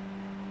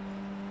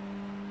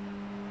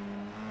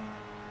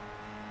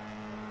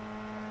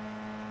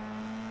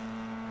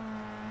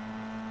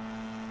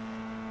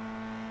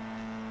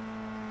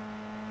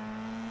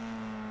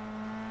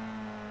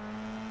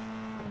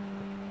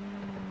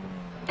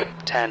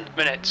 Ten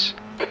minutes.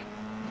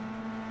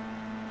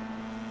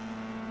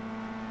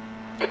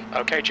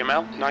 Okay,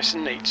 Jamel, nice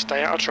and neat.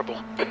 Stay out of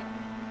trouble.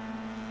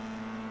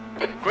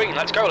 Green,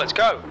 let's go, let's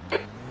go.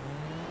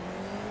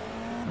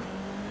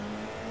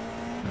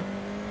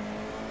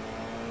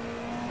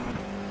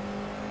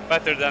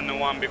 Better than the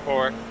one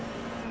before.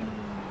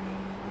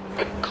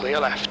 Clear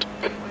left.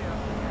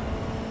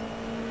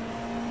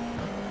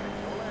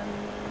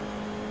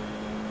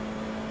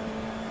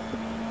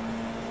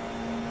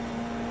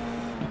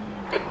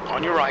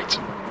 On your right.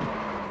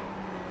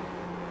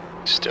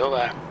 Still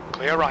there.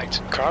 Clear right.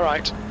 Car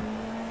right.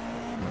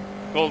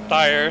 Gold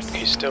tires.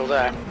 He's still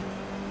there.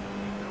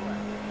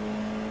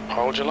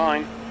 Hold your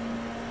line.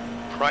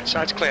 Right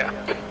side's clear.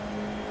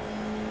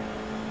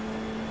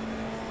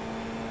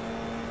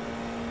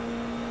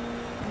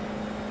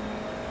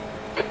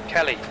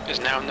 Kelly is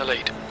now in the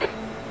lead.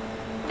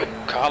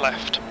 Car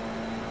left.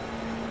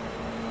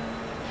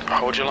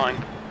 Hold your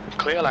line.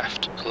 Clear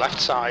left.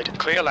 Left side.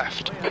 Clear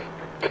left.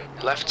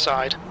 Left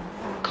side.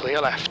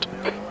 Clear left.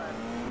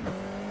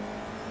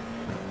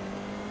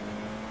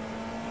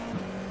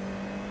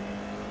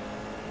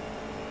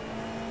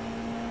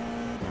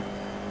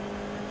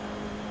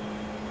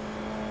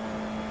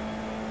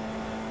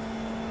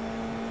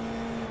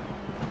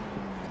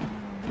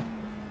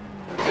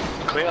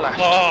 Clear left.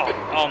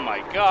 Oh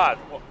my God.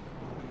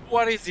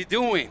 What is he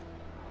doing?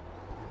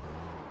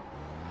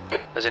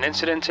 There's an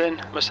incident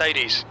in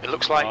Mercedes. It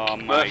looks like Oh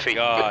my Murphy.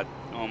 God.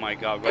 Oh my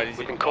God. What is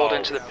We've he? been called Oh.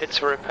 into the pits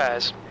for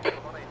repairs.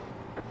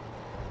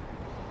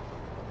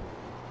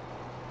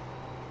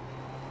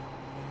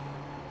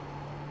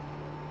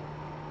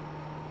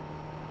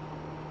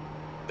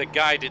 The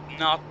guy did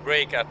not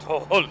brake at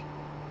all.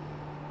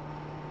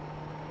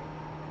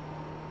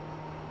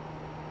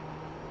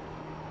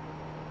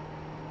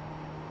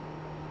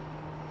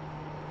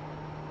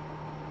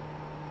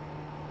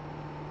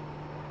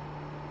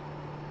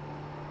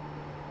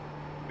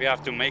 We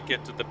have to make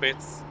it to the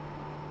pits.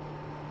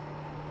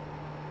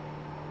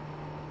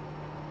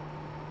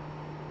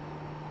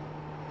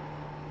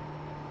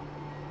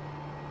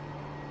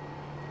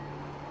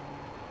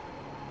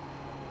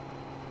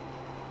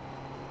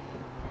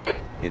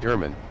 Hit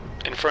Herman.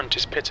 In front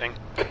is pitting.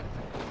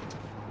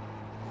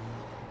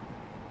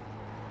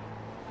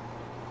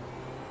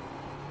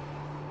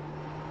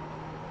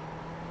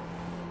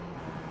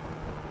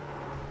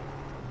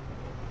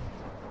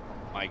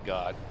 My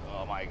God.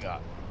 Oh my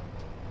God.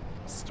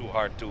 It's too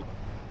hard to.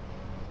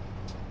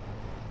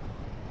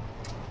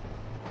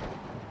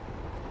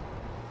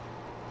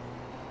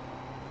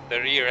 The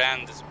rear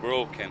end is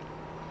broken.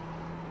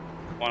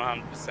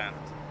 100%.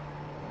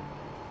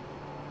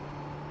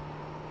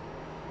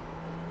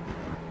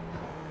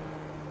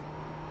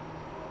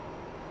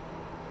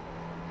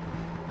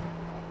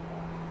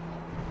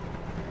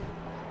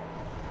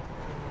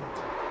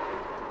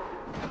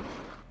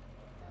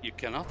 You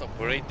cannot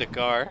operate the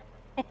car.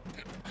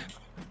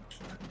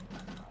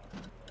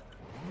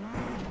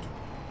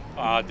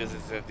 Ah, this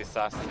is a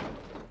disaster.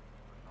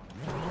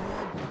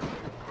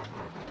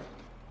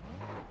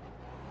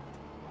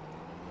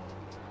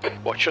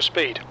 Watch your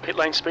speed. Pit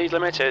lane speed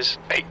limit is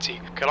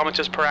 80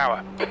 kilometers per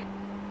hour.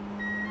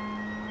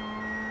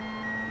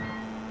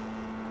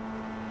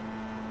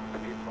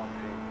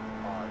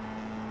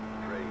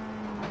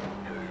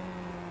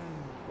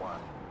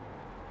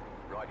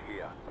 Right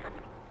here.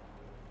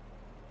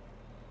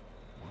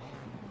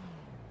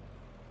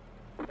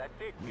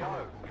 That's it,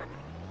 go.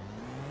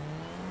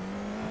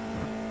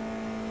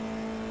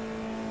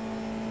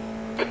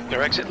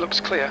 Your exit looks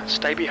clear.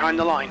 Stay behind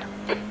the line.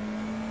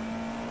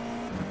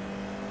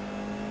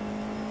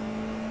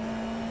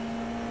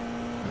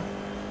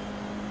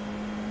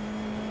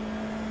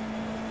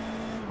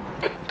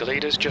 The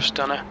leader's just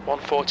done a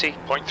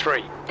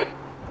 140.3.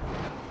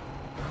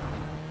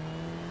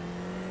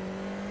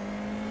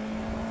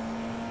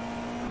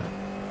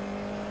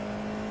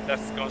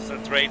 Let's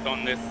concentrate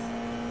on this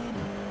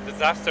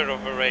disaster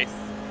of a race.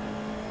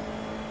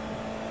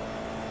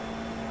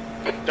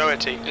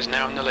 Doherty is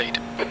now in the lead.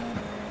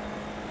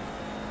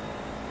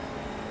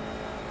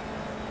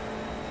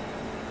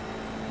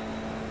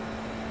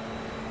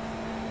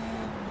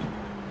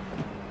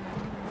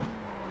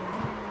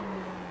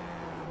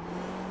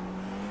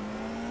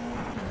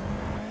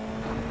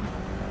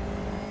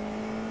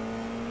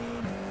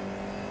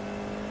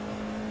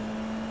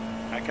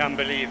 I can't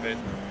believe it.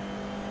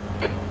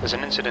 There's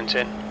an incident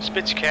in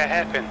Spitzkare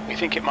hairpin. We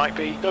think it might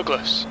be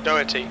Douglas,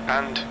 Doherty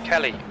and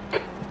Kelly.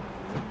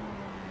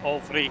 All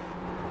three.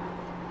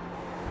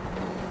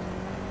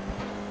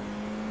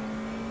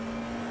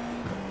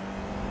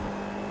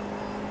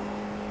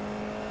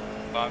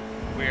 but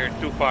we're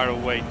too far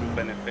away to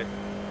benefit.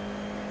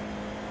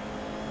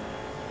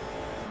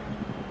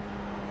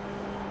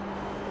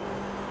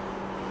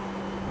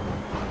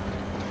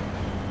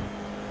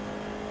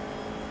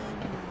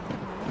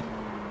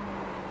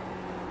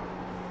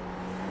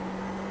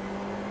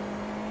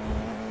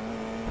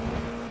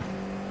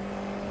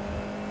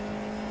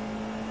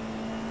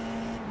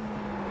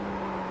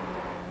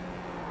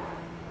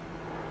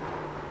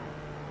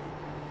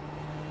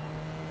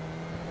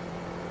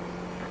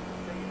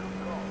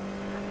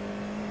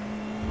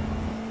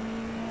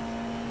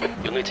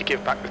 You'll need to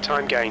give back the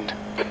time gained.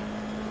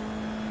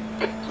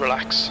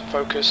 Relax,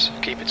 focus,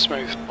 keep it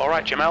smooth.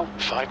 Alright Jamal,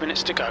 5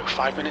 minutes to go,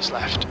 5 minutes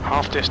left.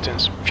 Half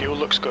distance, fuel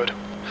looks good.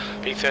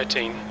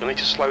 P13, you'll need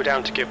to slow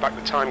down to give back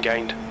the time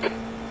gained.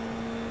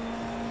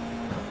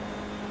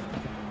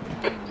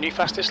 New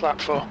fastest lap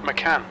for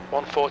McCann,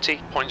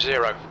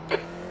 140.0.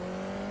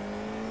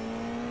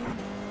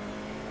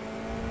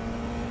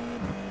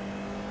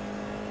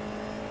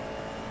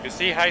 You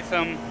see,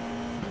 Haitham,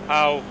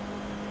 how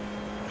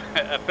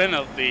a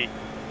penalty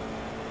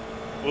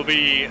will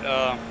be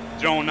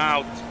drawn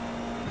out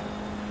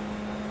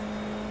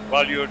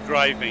while you're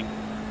driving.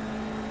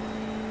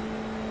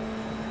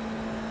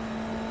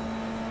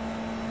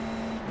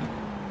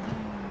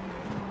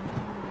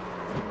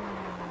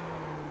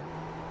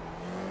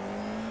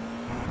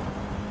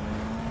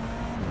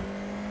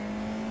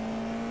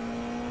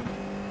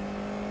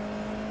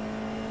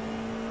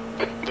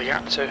 The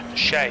gap to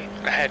Shea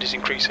ahead is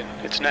increasing.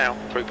 It's now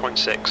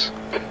 3.6.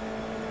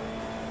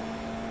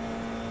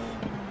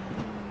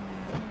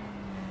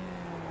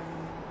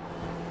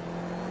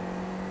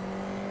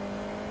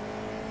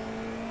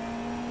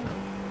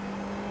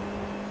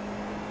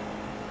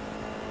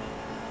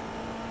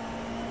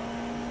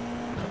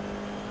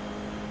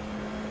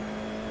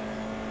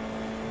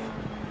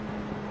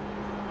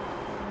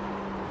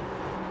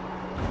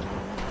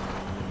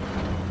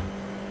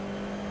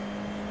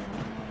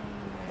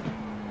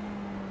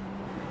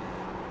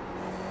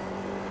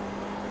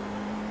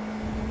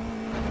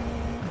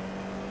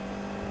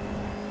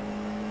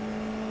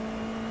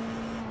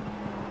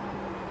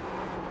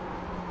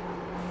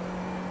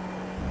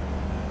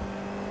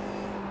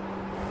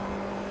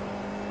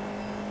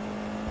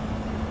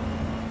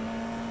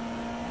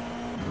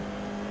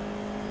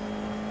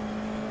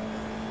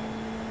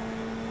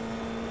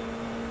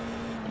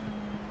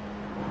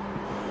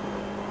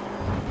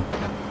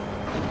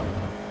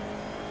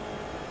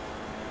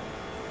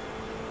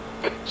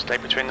 Stay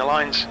between the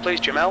lines. Please,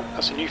 Jamel.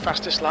 That's a new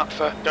fastest lap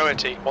for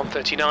Doherty,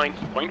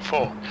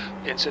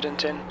 139.4.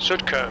 Incident in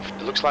Sud Curve.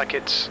 It looks like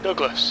it's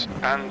Douglas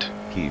and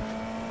Keith.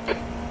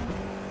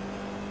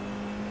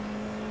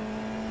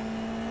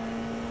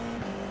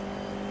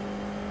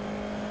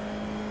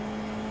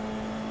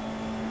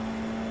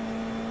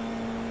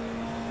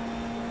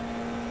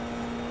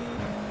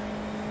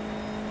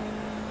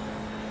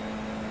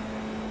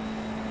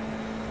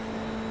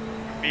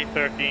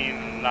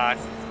 P13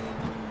 last.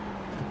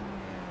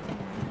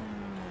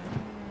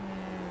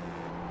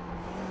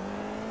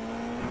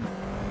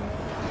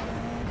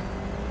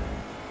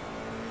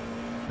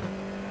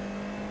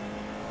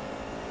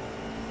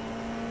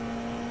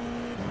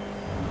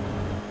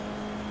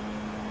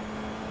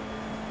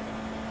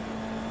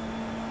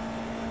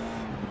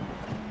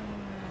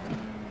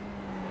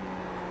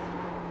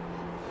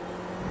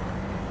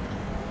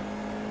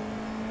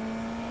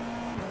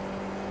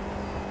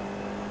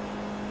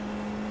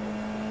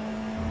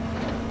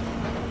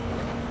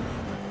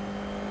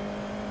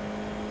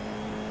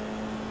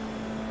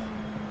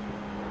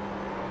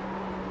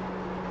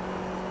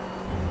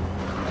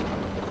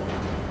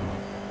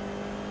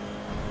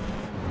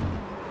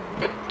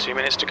 Two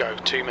minutes to go,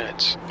 2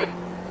 minutes.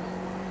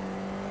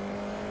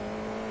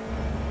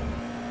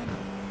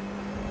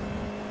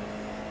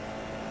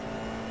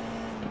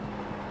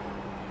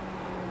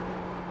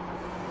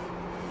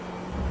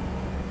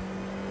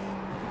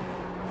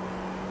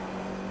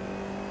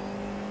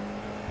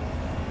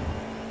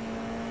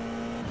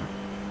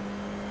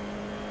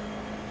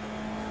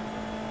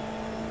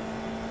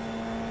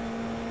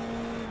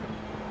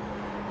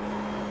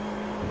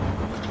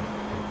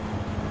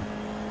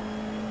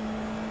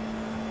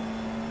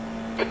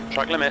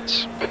 Track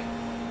limits.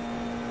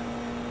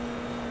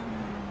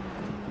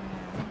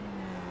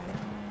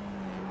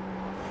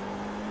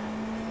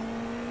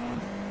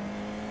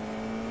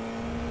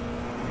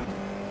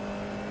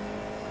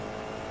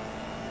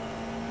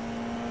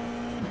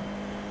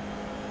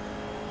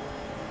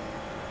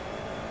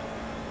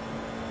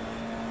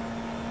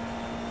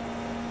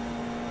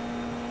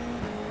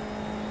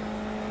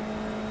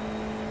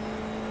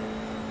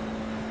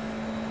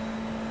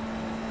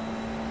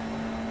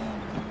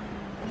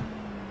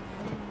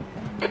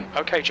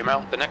 Okay,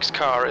 Jamal, the next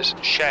car is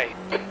Shea.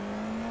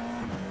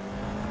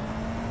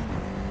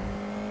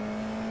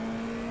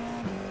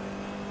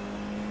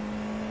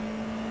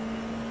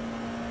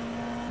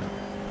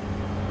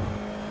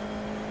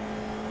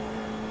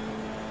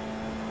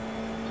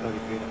 Sorry,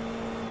 Peter.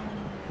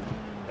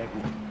 Thank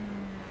you.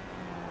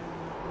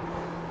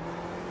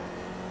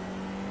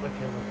 Look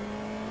here, look.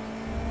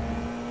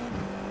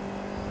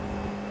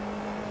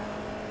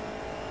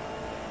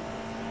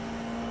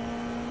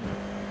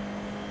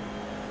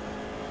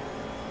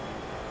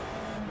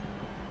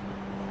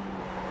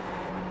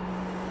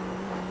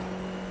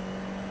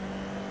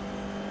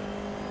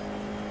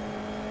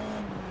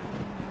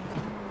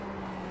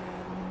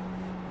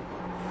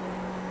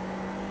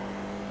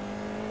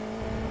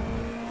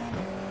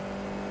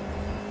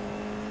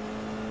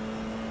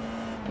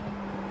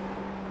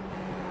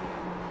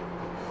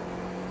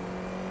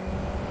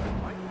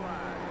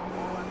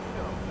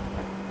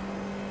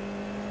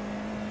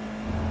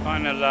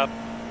 Final lap.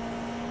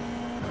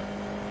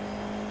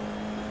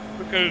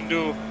 We couldn't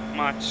do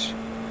much.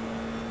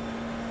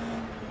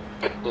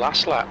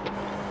 Last lap.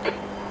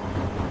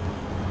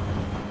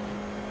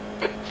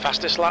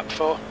 Fastest lap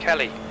for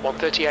Kelly,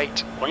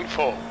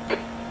 138.4.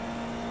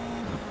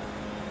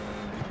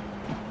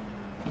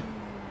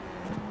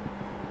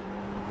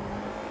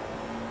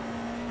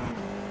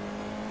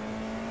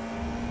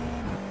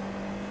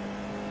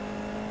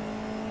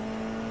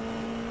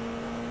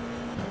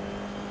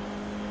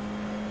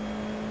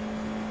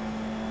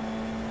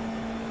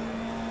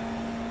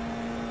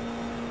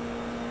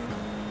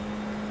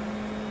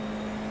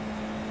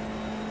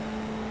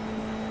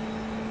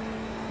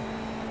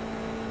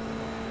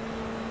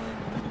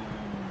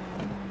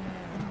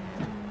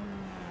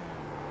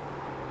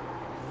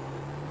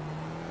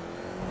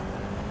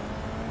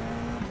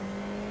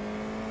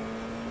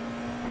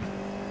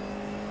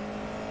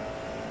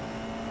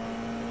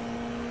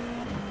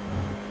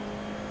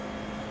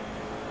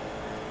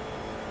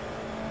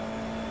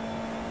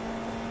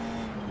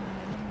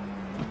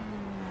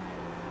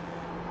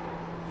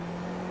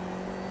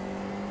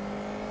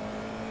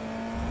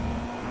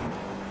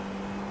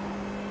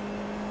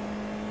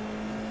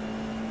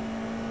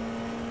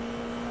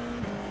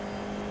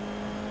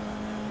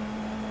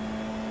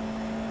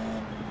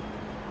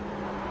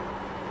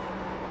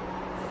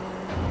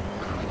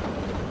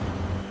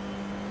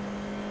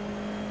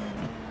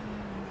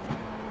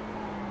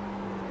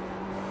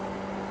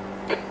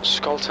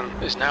 Skolton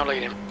is now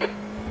leading.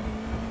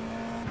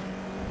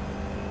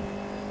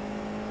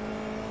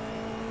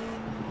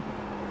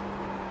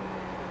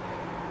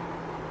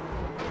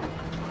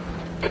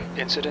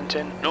 Incident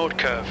in Nord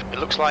Curve. It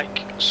looks like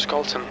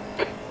Skolton.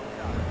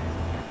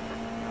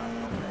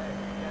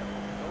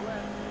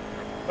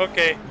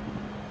 Okay.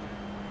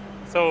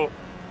 So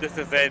this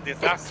is a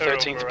disaster.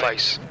 13th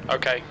place.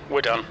 Okay,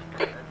 we're done.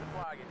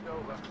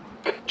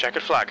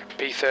 Checkered flag,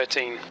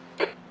 P13.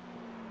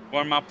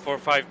 Warm up for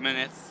 5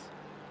 minutes.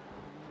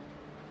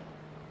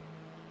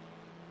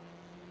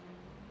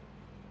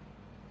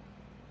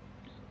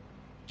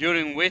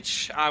 During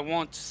which I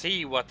want to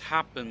see what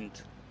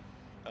happened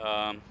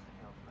on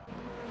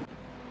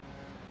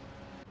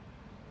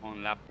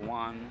lap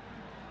 1.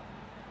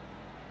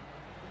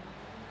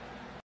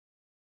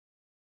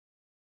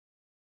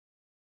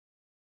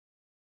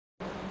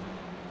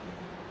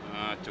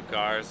 Two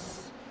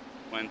cars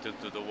went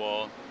into the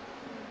wall.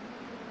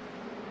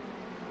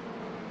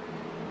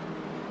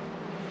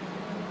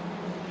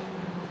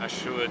 I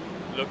should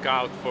look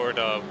out for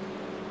the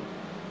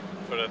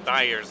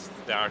tires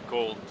that are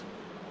cold.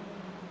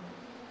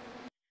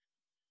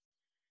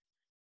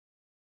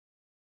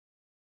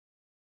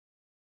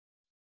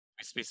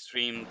 We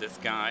streamed this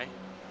guy.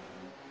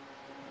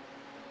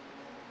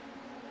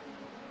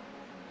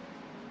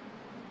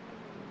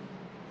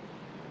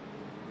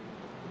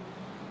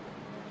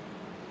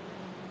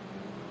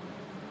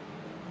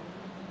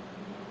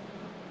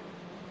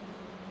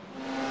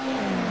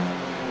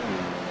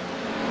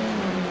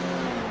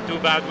 Too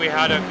bad we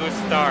had a good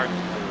start.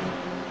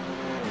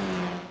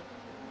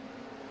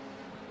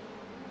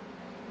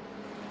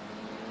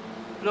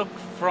 Look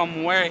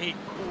from where he...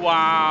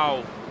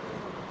 Wow!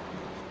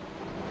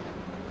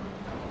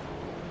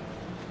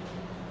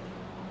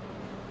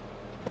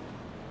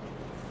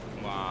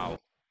 Wow.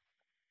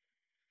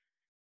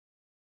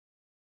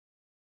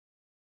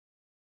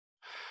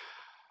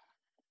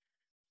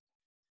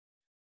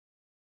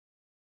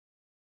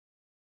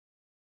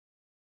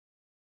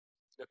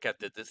 Look at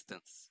the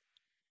distance.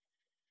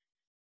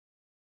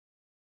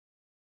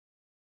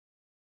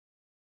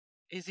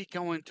 Is he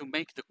going to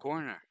make the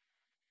corner?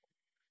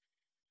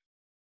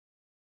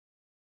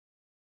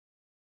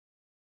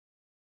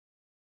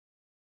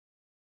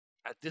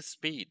 At this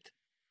speed?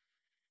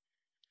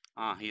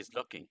 Ah, he's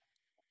looking.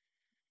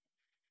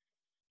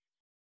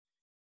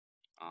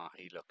 Ah,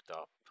 he looked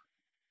up.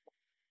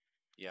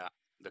 Yeah,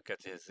 look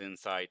at his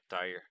inside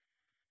tire.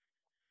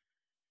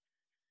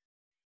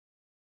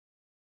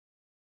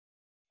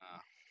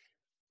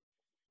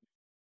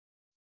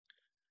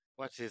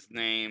 What's his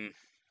name?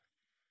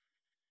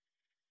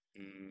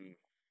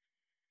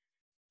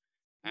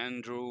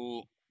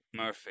 Andrew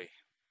Murphy.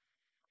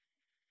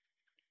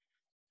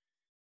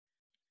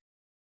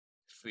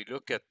 If we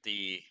look at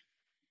the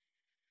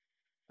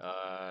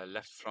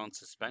left front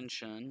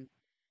suspension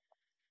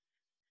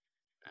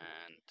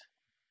and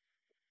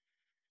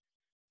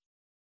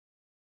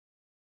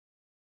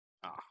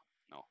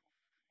no,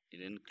 he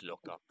didn't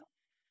look up.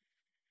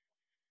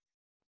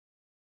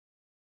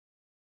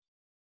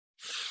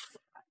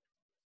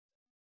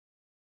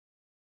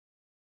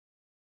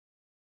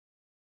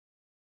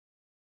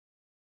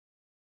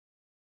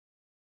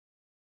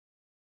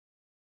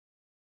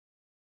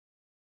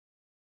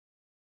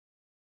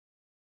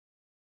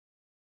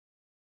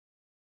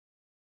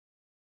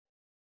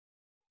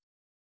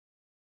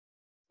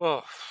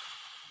 Oh.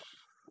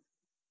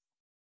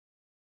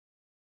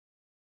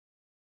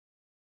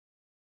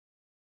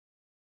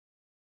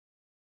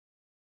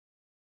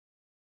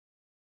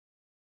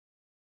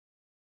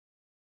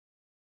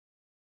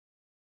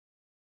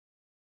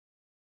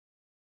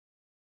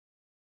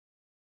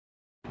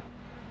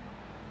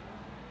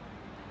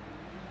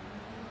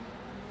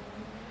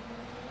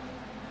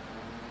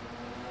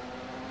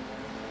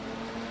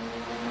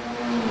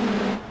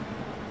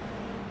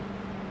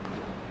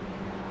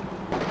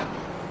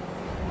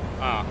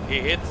 he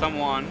hit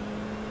someone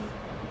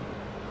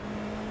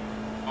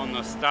on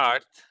the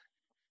start,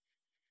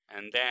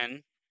 and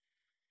then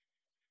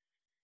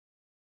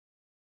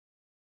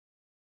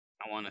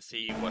I want to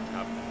see what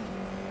happened.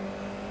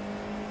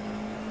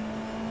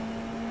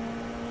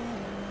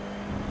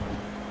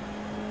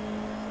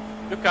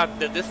 Look at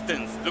the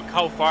distance. Look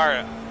how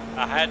far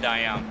ahead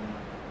I am.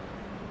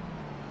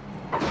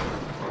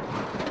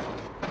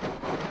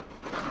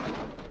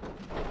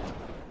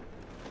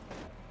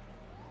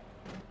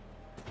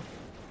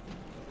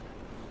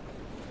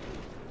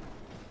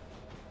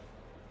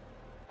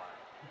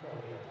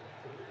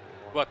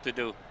 What to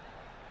do?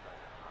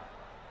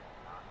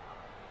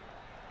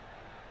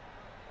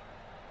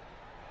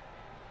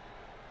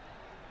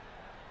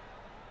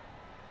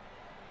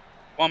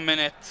 One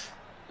minute,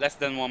 less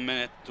than 1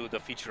 minute to the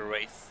feature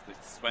race.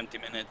 It's 20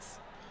 minutes.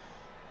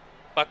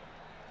 But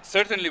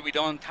certainly we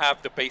don't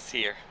have the pace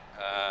here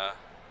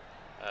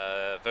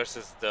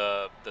versus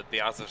the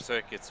other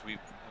circuits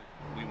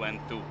we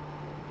went to.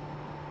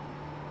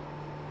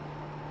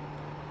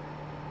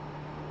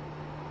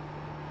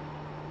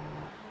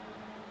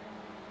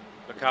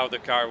 Look how the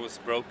car was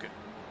broken.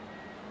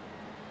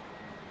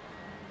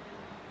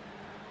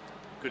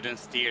 Couldn't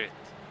steer it.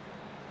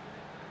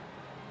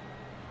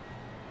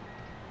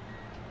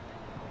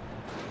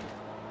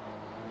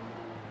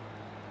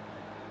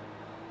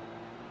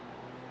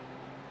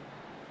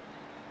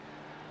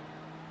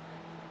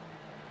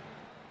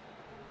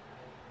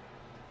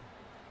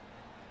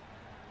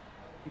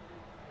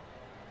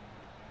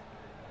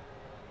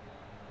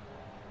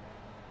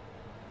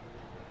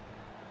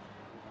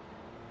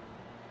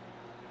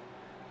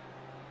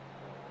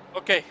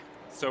 Okay,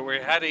 so we're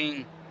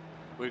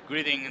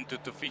gridding into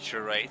the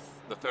feature race,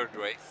 the third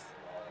race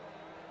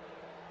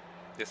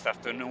this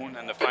afternoon,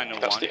 and the final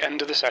one. That's the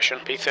end of the session,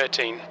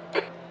 P13.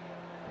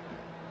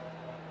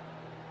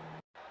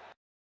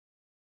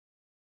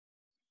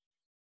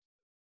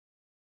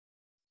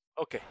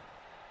 Okay.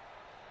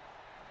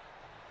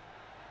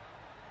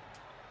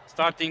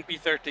 Starting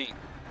P13.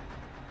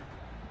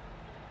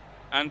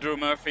 Andrew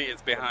Murphy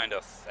is behind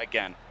us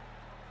again.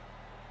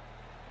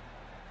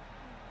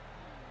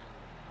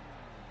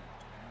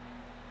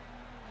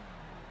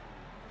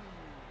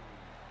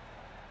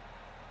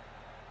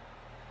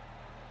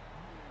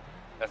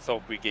 Let's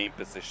hope we gain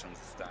positions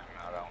this time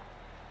around.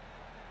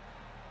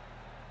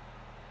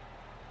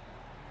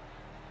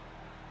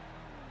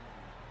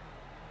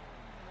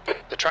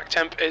 The track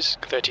temp is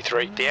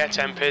 33. The air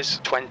temp is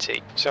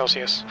 20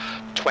 Celsius.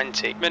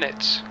 20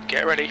 minutes.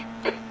 Get ready.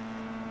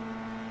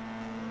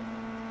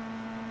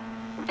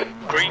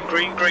 Green,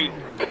 green, green.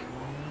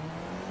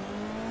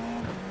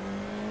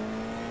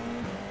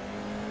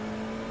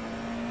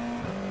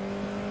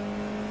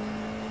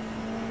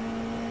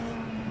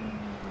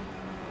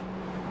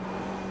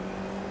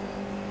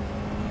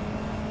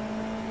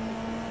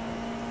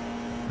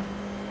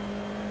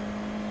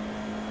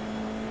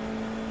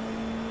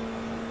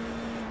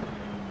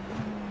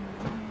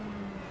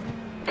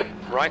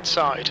 Right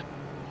side.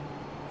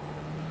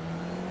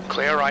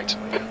 Clear right.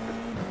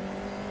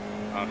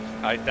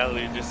 I tell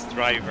you, this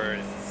driver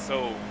is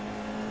so...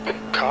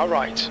 Car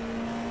right.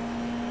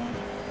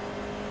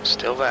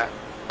 Still there.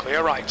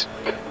 Clear right.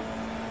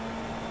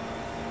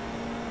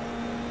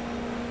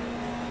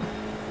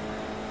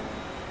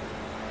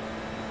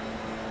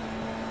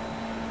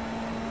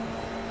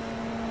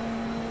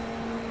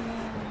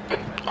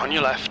 On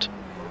your left.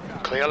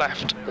 Clear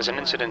left. There's an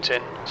incident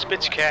in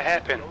Spitzker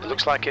hairpin. It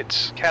looks like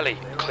it's Kelly.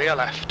 Clear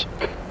left.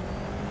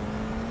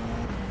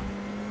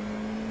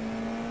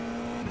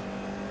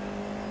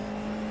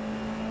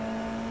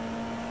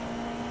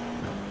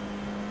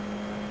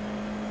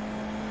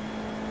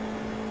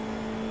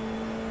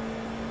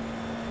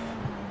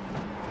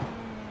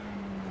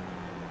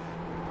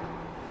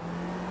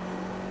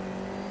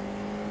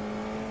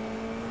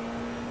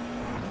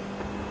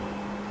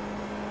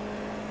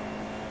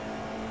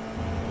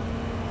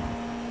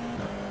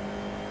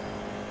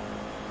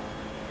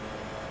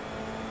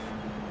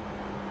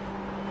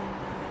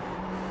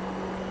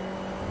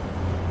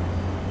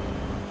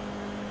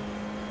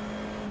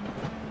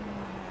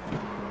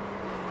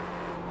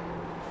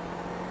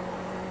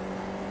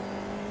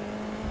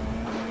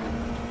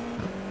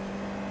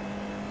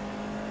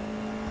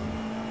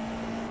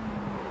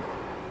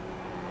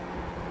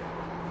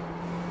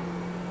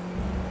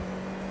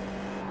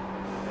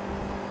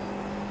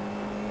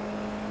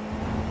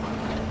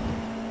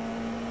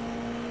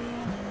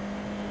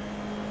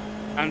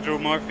 Andrew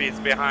Murphy is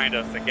behind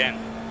us again.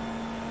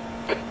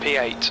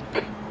 P8.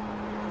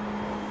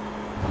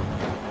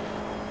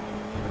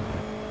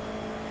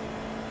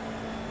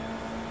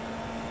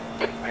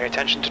 Pay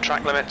attention to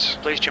track limits,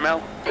 please,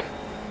 Jamel.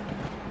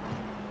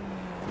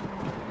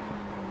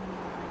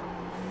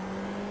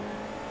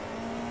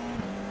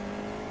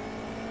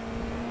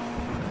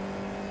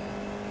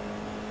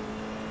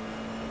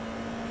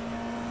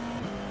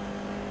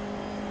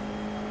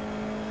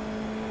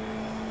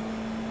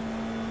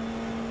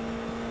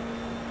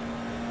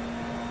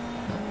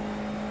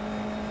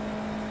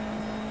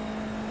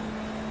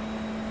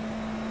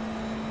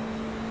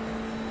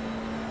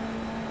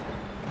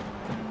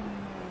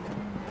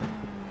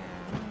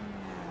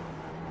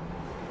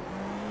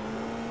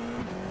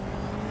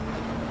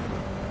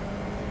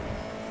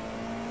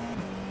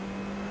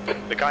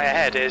 The guy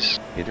ahead is...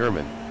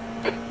 Hiterman.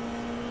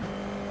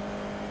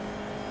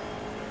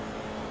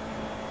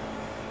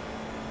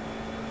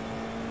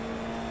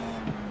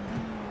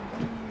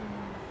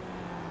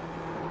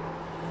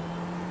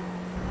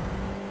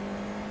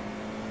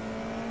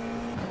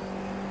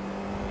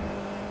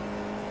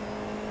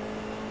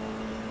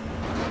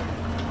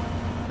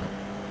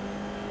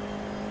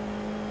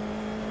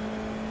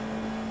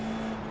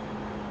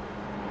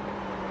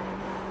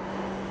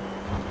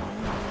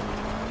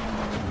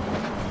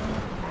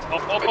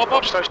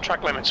 Watch those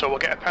track limits or we'll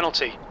get a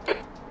penalty.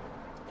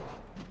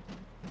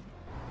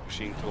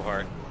 Pushing too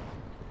hard.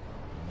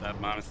 That's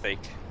my mistake.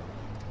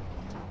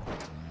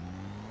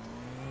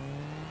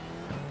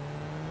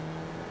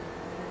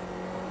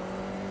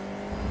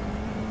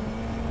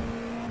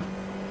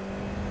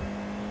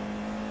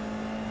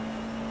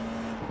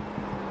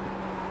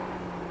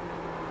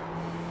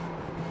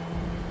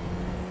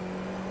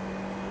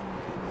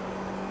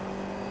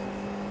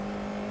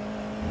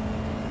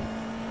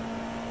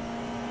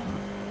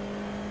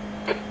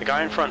 The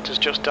guy in front has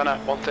just done a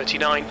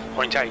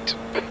 139.8.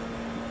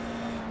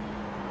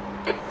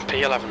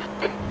 P11.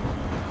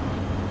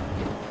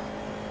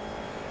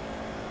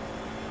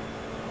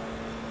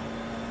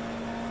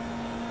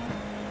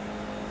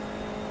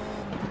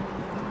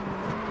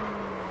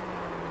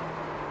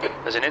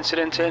 There's an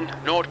incident in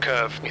Nord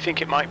Curve. We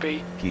think it might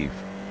be... Kiev.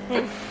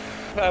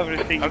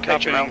 Everything Okay,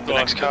 Jerome, the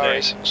next car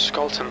is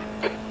Skolton.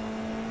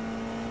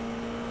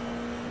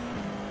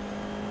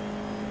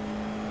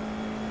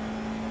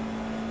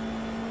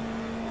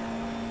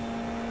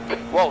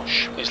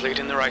 Walsh is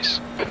leading the race.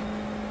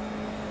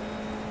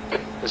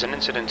 There's an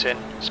incident in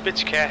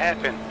Spitzkær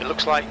hairpin. It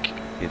looks like...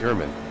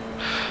 Hiterman.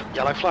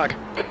 Yellow flag.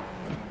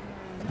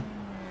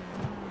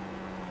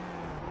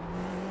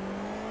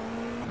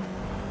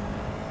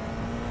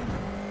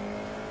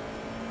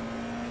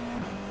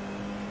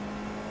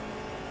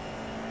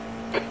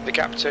 The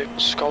gap to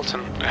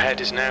Skolton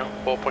ahead is now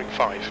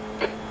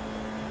 4.5.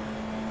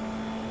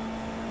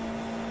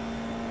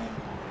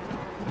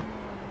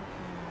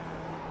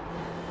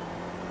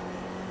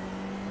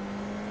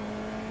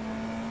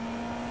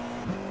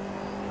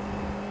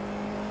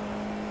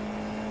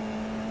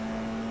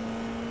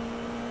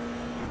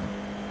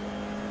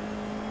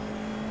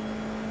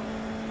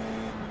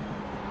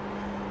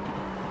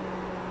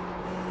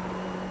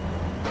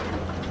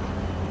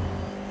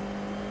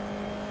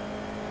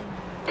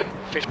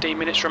 Fifteen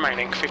minutes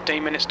remaining,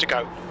 15 minutes to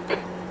go.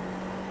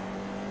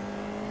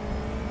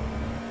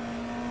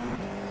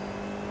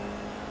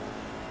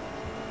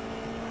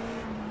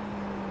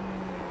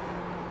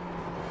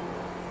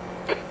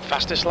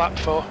 Fastest lap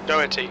for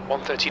Doherty,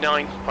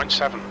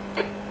 139.7.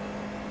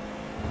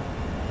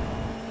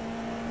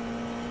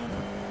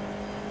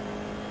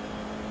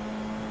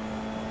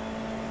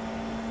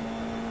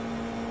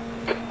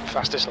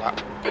 Fastest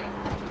lap.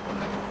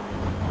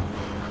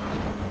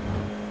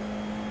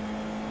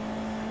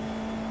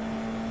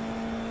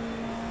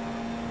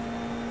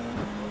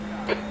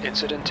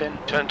 Incident in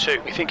turn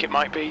 2. We think it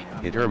might be...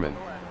 Hiterman.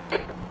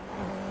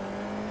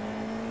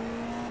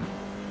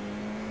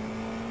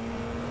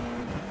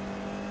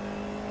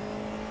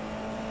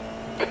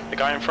 The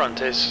guy in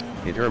front is...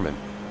 Hiterman.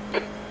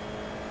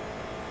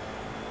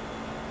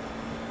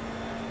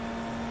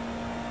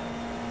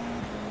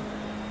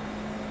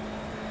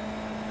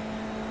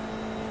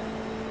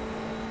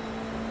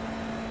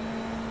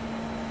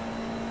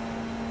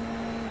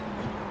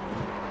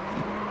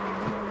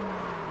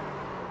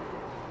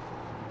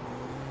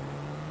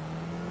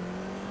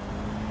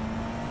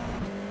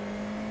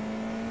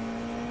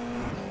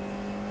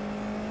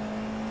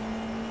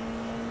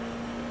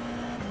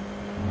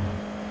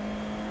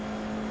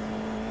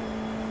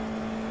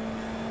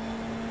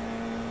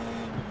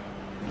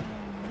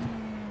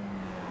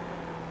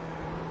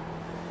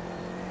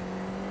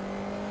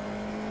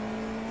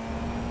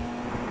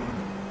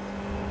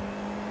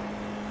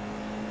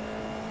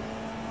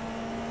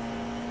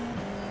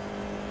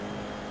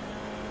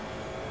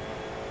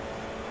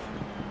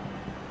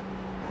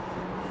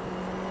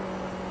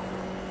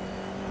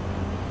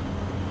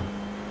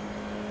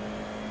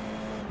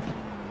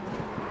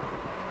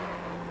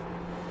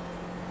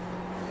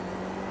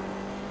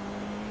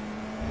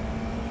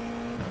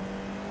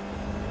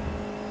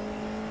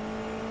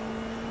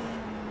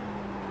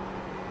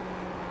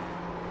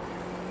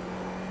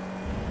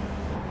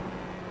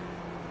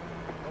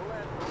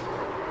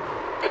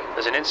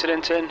 There's an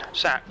incident in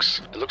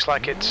Sachs. It looks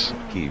like it's...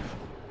 Kiev.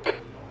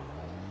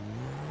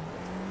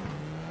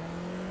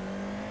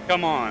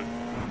 Come on.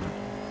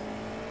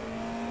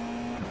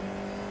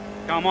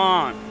 Come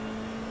on.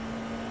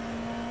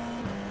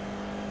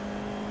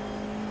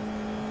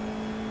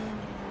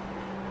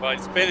 While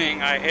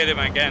spinning, I hit him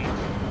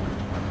again.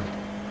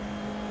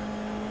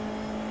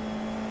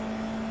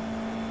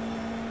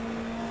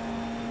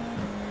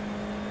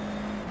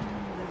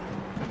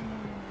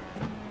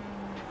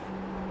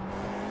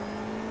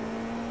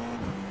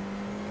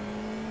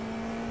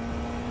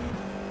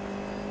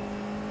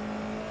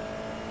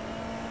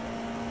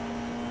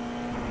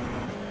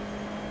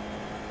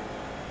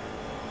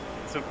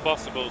 it's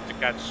impossible to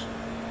catch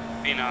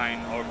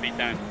P9 or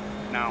P10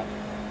 now.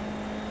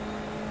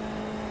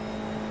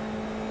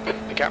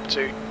 The gap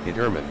to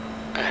Determine.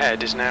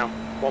 ahead is now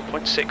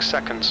 1.6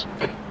 seconds.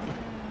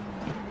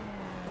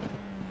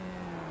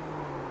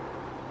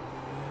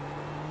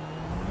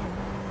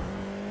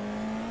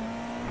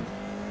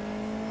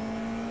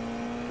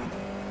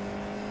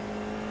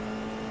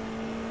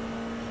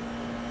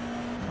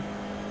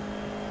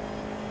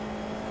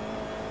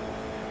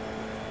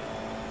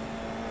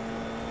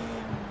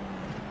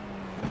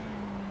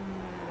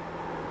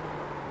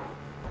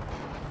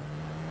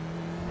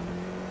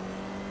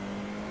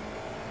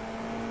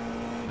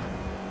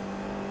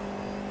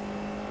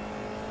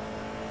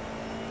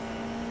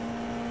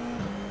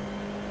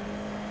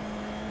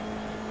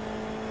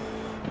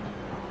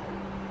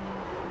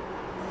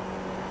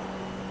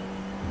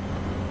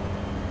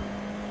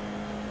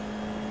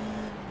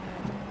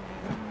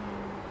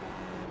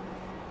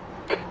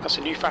 That's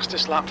a new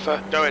fastest lap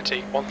for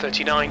Doherty,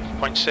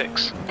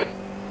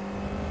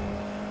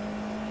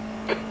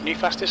 139.6. New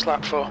fastest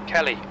lap for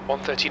Kelly,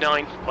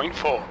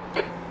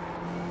 139.4.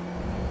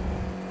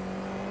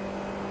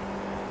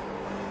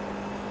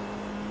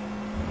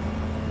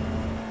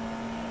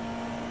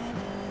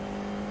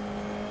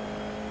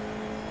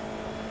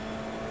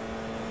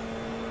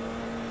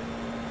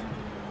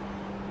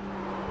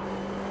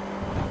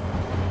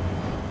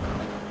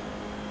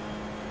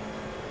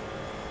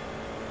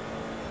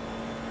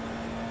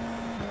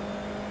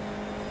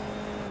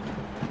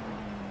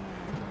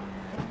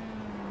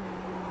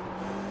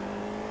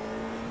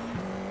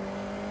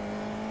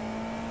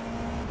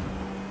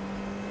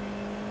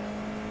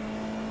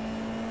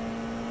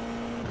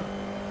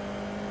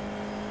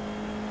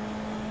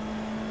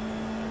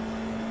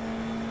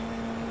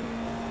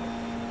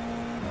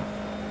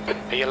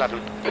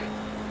 E11.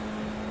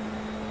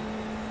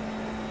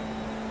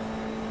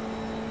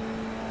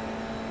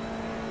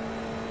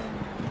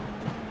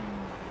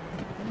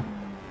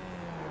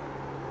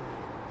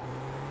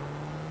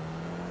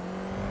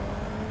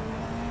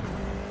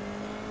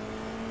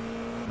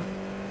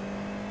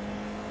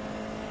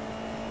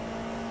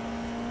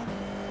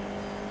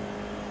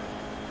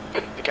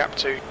 The gap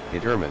to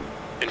Determine.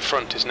 in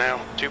front is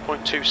now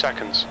 2.2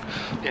 seconds.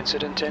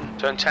 Incident in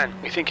turn 10.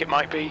 We think it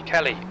might be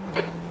Kelly.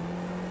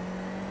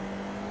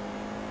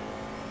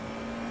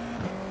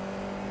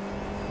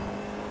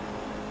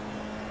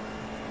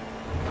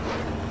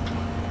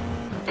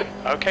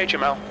 Okay,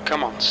 Jamal,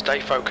 come on, stay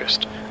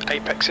focused.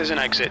 Apexes and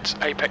exits,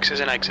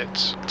 apexes and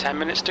exits. 10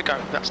 minutes to go,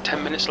 that's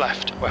 10 minutes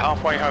left. We're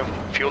halfway home,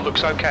 fuel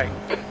looks okay.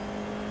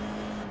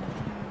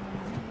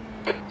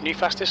 New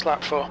fastest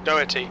lap for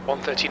Doherty,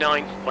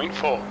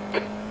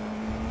 139.4.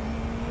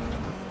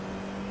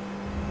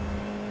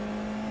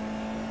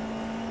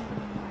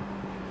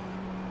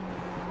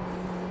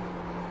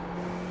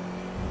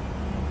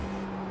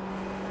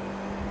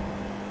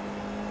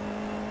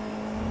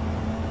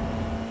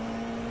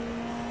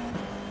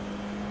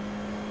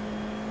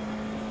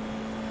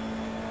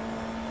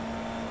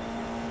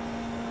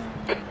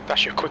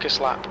 That's your quickest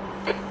lap.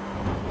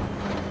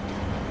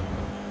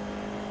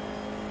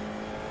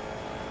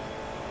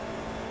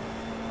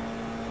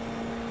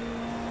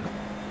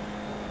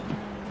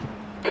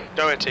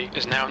 Doherty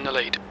is now in the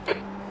lead.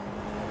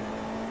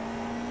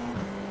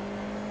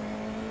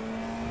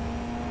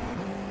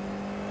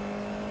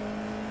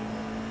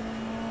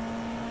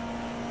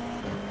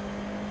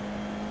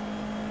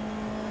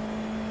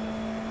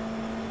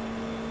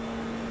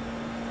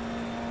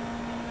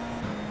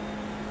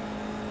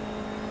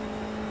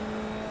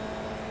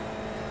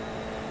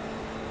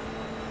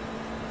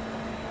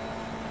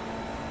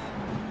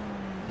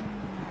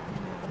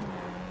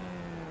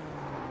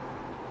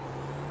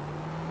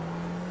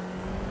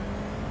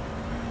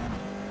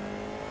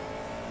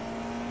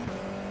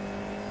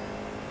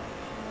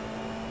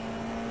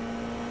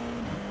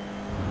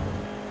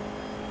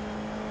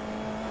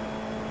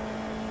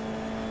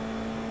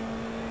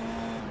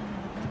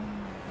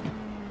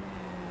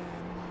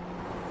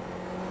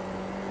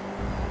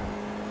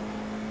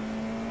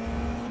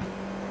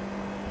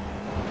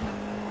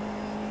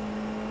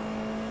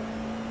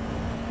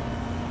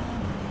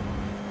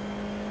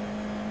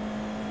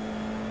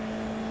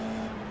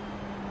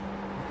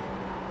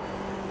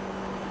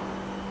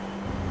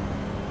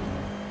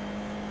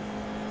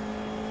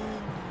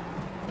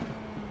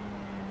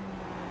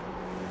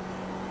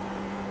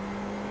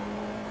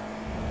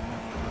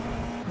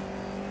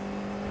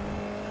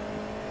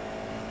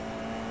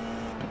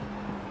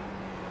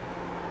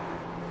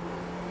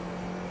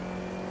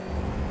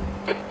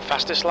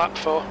 Fastest lap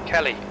for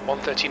Kelly,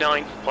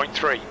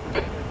 139.3.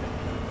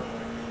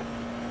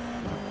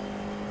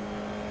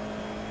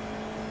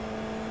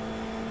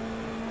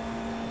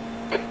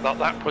 That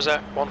lap was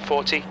at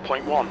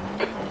 140.1.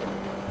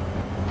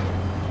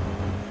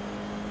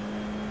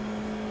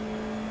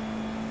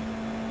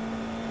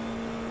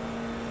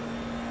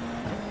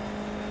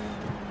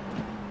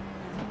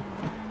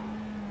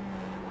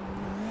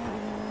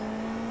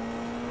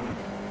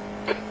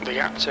 The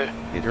gap to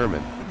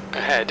Determine.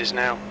 ahead is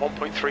now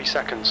 1.3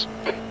 seconds.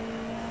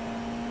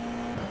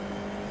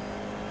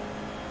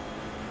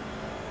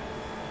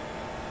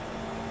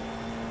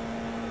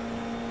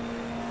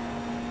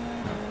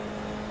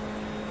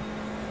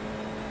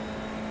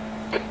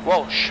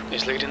 Walsh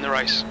is leading the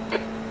race.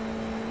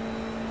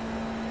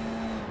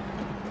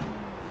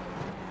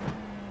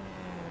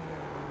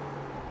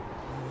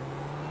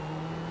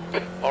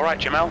 Alright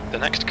Jamal, the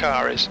next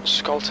car is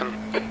Skolton.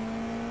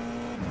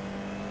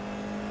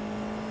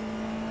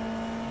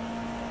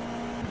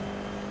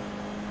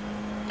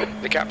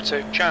 The gap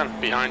to Chan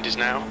behind is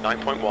now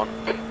 9.1.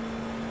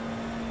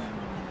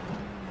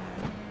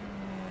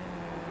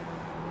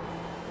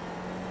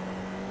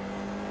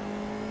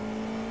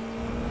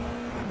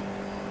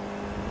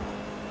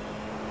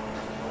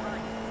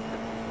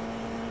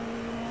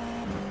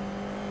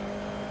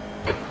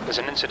 There's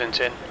an incident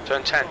in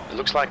turn 10. It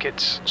looks like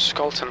it's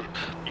Skolton.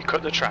 You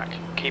cut the track.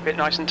 Keep it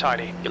nice and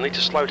tidy. You'll need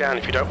to slow down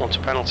if you don't want a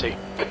penalty.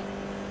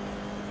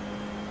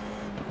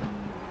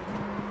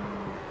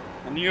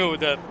 I knew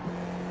that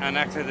an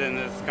accident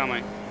is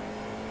coming.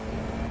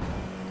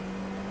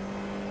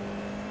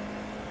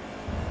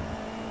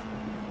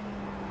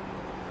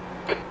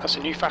 That's a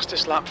new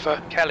fastest lap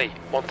for Kelly,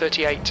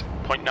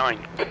 138.9.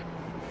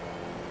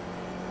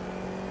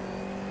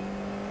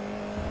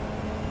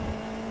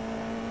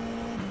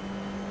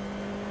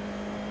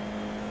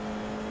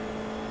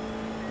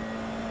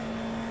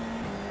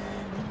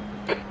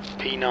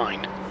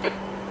 P9.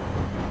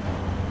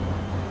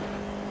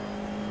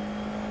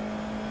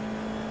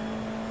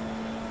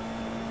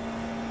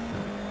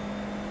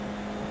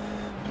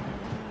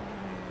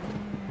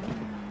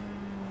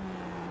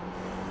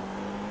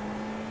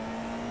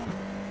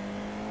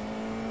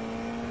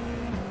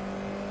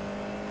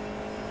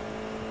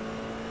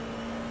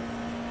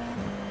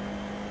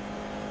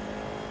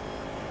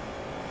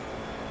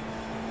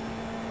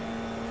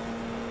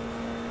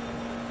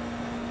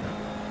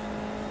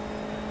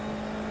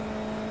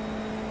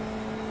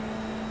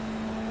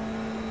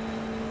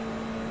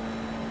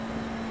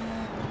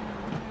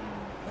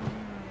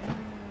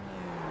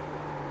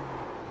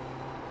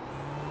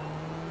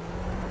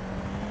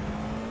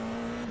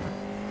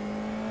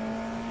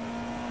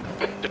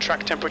 The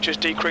track temperature's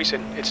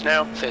decreasing. It's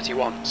now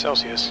 31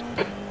 Celsius.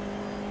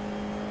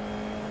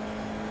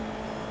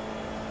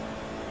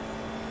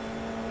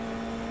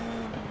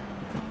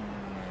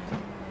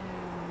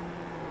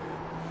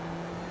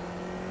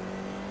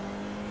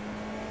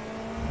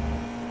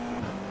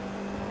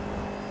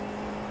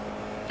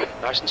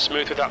 Nice and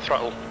smooth with that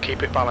throttle.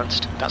 Keep it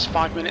balanced. That's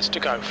 5 minutes to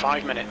go.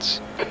 5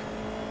 minutes.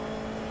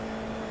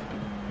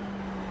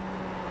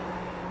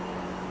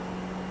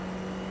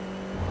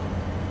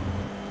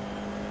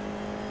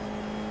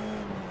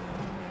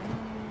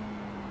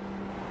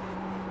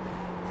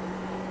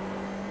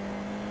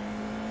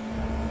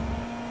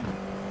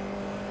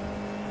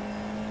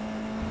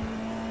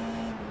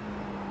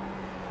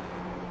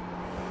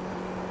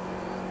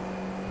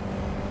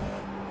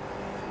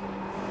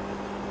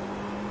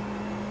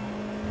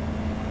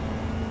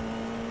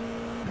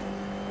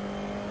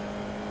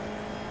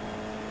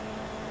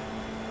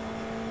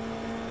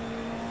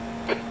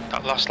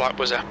 That last lap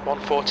was a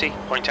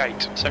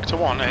 140.8. Sector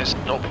 1 is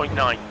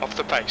 0.9 off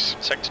the pace.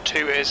 Sector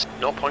 2 is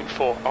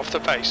 0.4 off the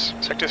pace.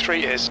 Sector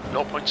 3 is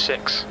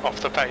 0.6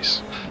 off the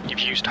pace. You've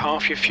used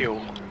half your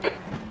fuel.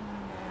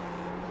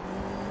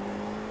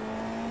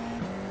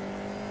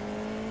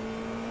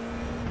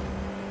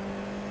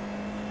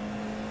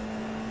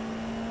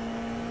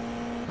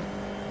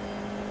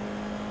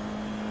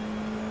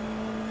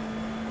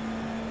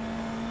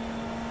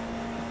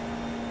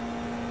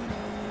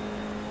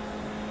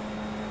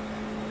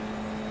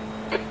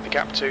 The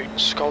gap to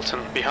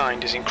Skolton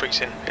behind is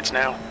increasing. It's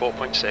now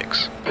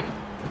 4.6.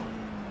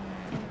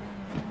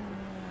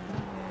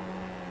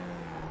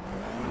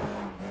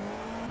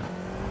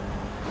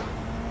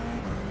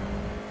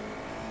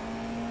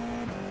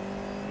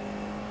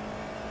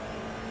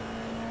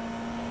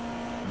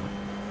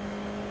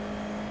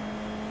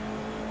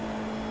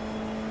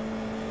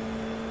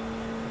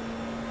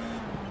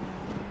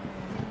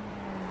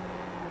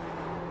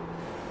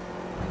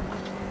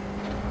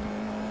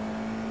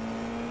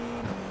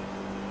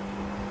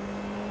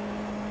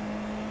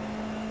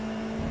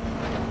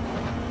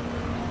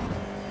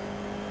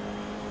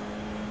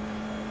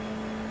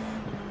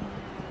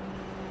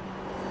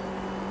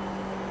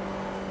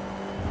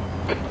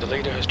 The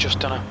leader has just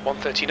done a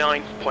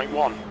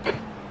 139.1.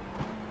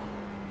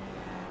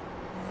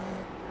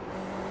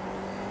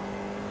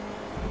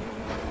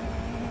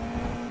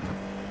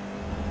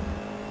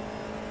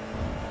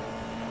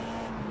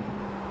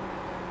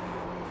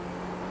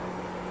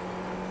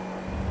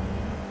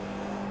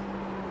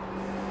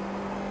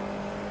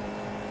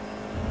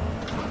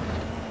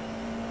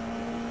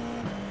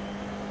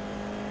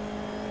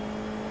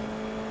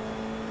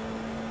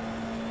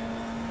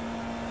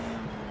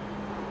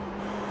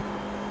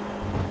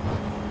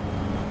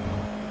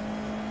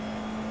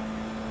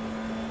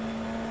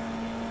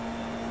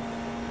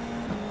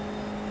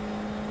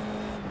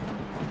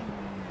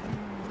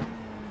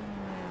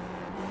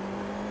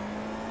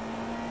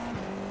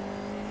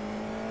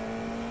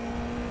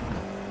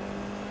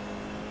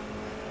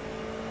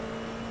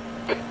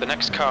 The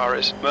next car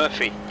is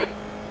Murphy.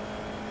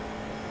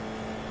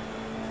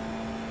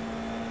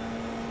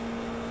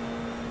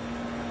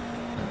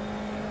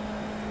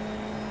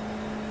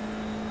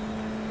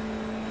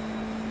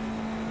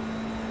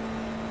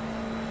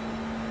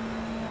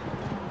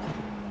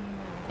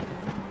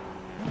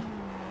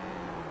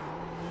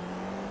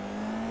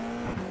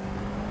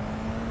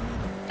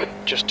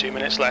 Just 2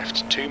 minutes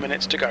left, 2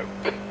 minutes to go.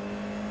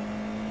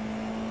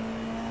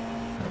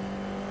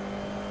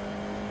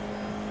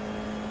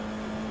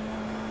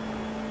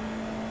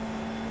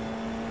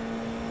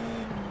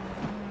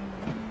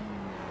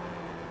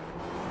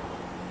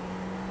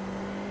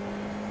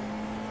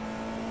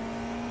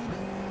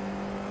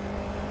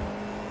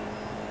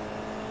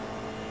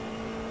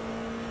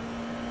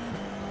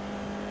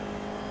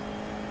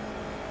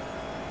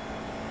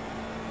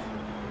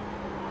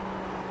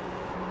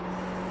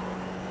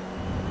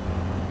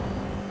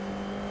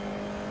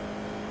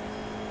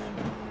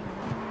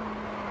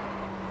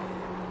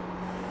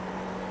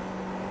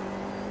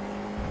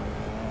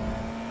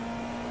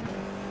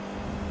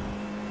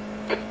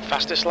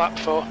 Fastest lap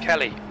for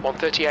Kelly,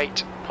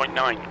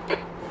 138.9.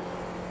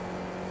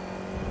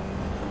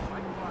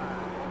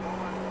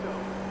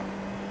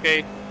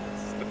 Okay,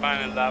 this is the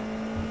final lap.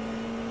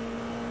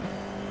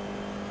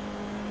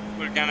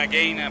 We're gonna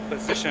gain a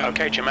position.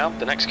 Okay, Jamel,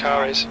 the next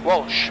car is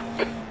Walsh.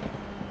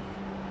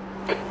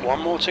 1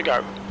 more to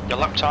go. Your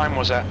lap time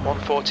was at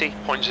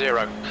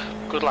 140.0.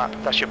 Good lap,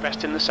 that's your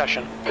best in the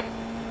session.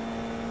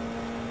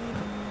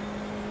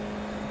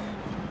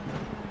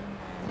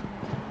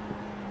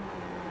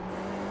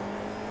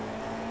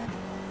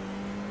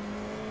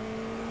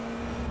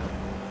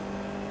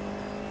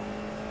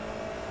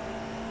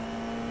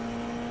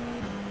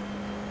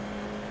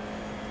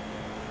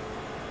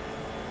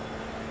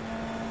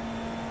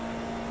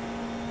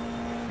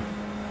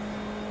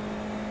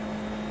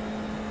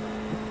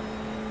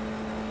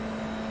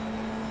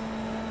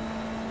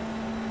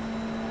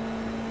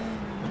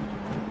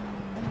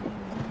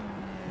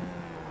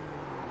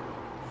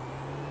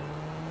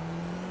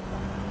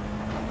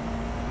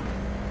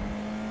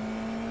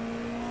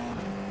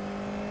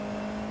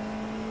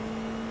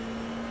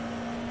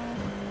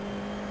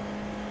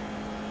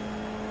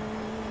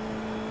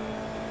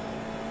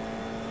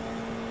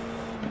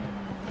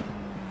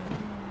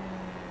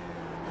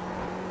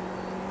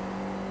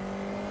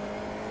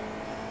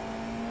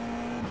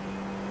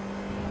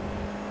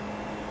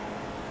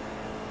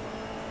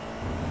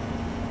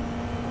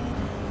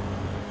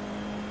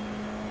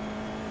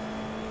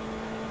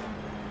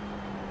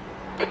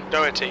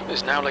 Doherty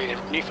is now leading.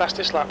 New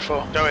fastest lap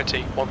for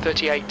Doherty,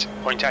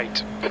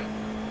 138.8.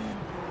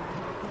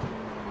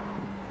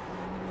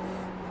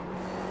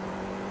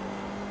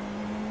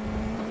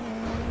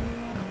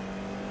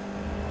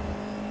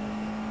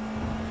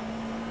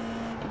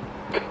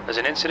 There's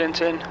an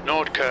incident in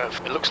Nord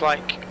Curve. It looks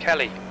like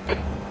Kelly.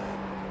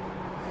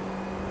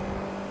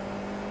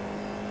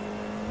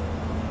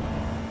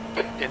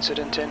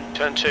 Incident in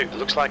Turn 2. It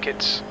looks like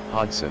it's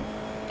Hodson.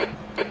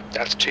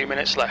 That's 2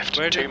 minutes left.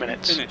 Where 2 did we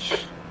minutes.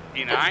 finish?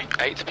 E9?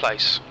 8th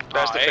place.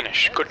 There's the eight.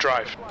 finish. Good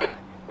drive.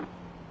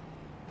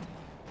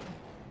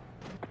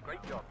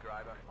 Great job,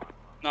 driver.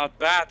 Not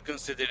bad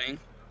considering.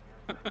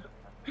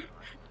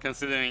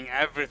 Considering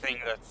everything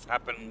that's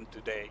happened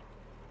today.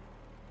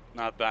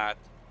 Not bad.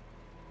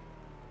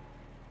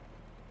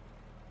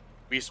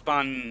 We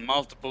spun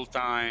multiple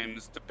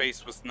times, the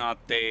pace was not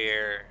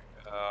there,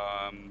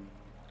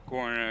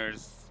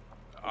 corners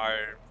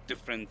are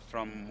different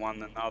from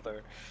one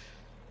another.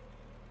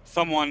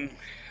 Someone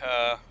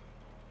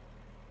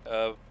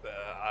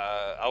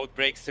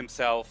outbreaks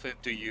himself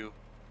into you.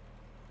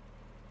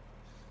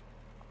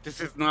 This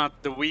is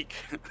not the week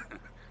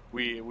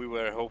we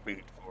were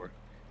hoping for,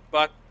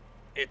 but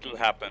it'll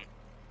happen.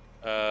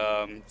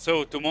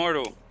 So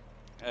tomorrow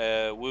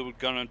we were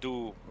gonna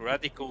do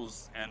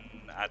radicals and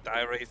at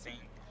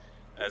iRacing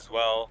as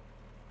well,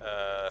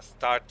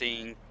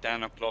 starting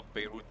 10 o'clock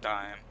Beirut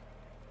time.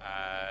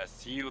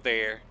 See you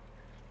there,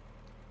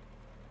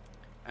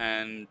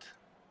 and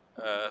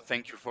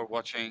thank you for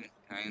watching,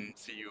 and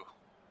see you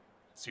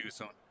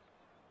soon.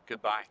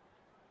 Goodbye.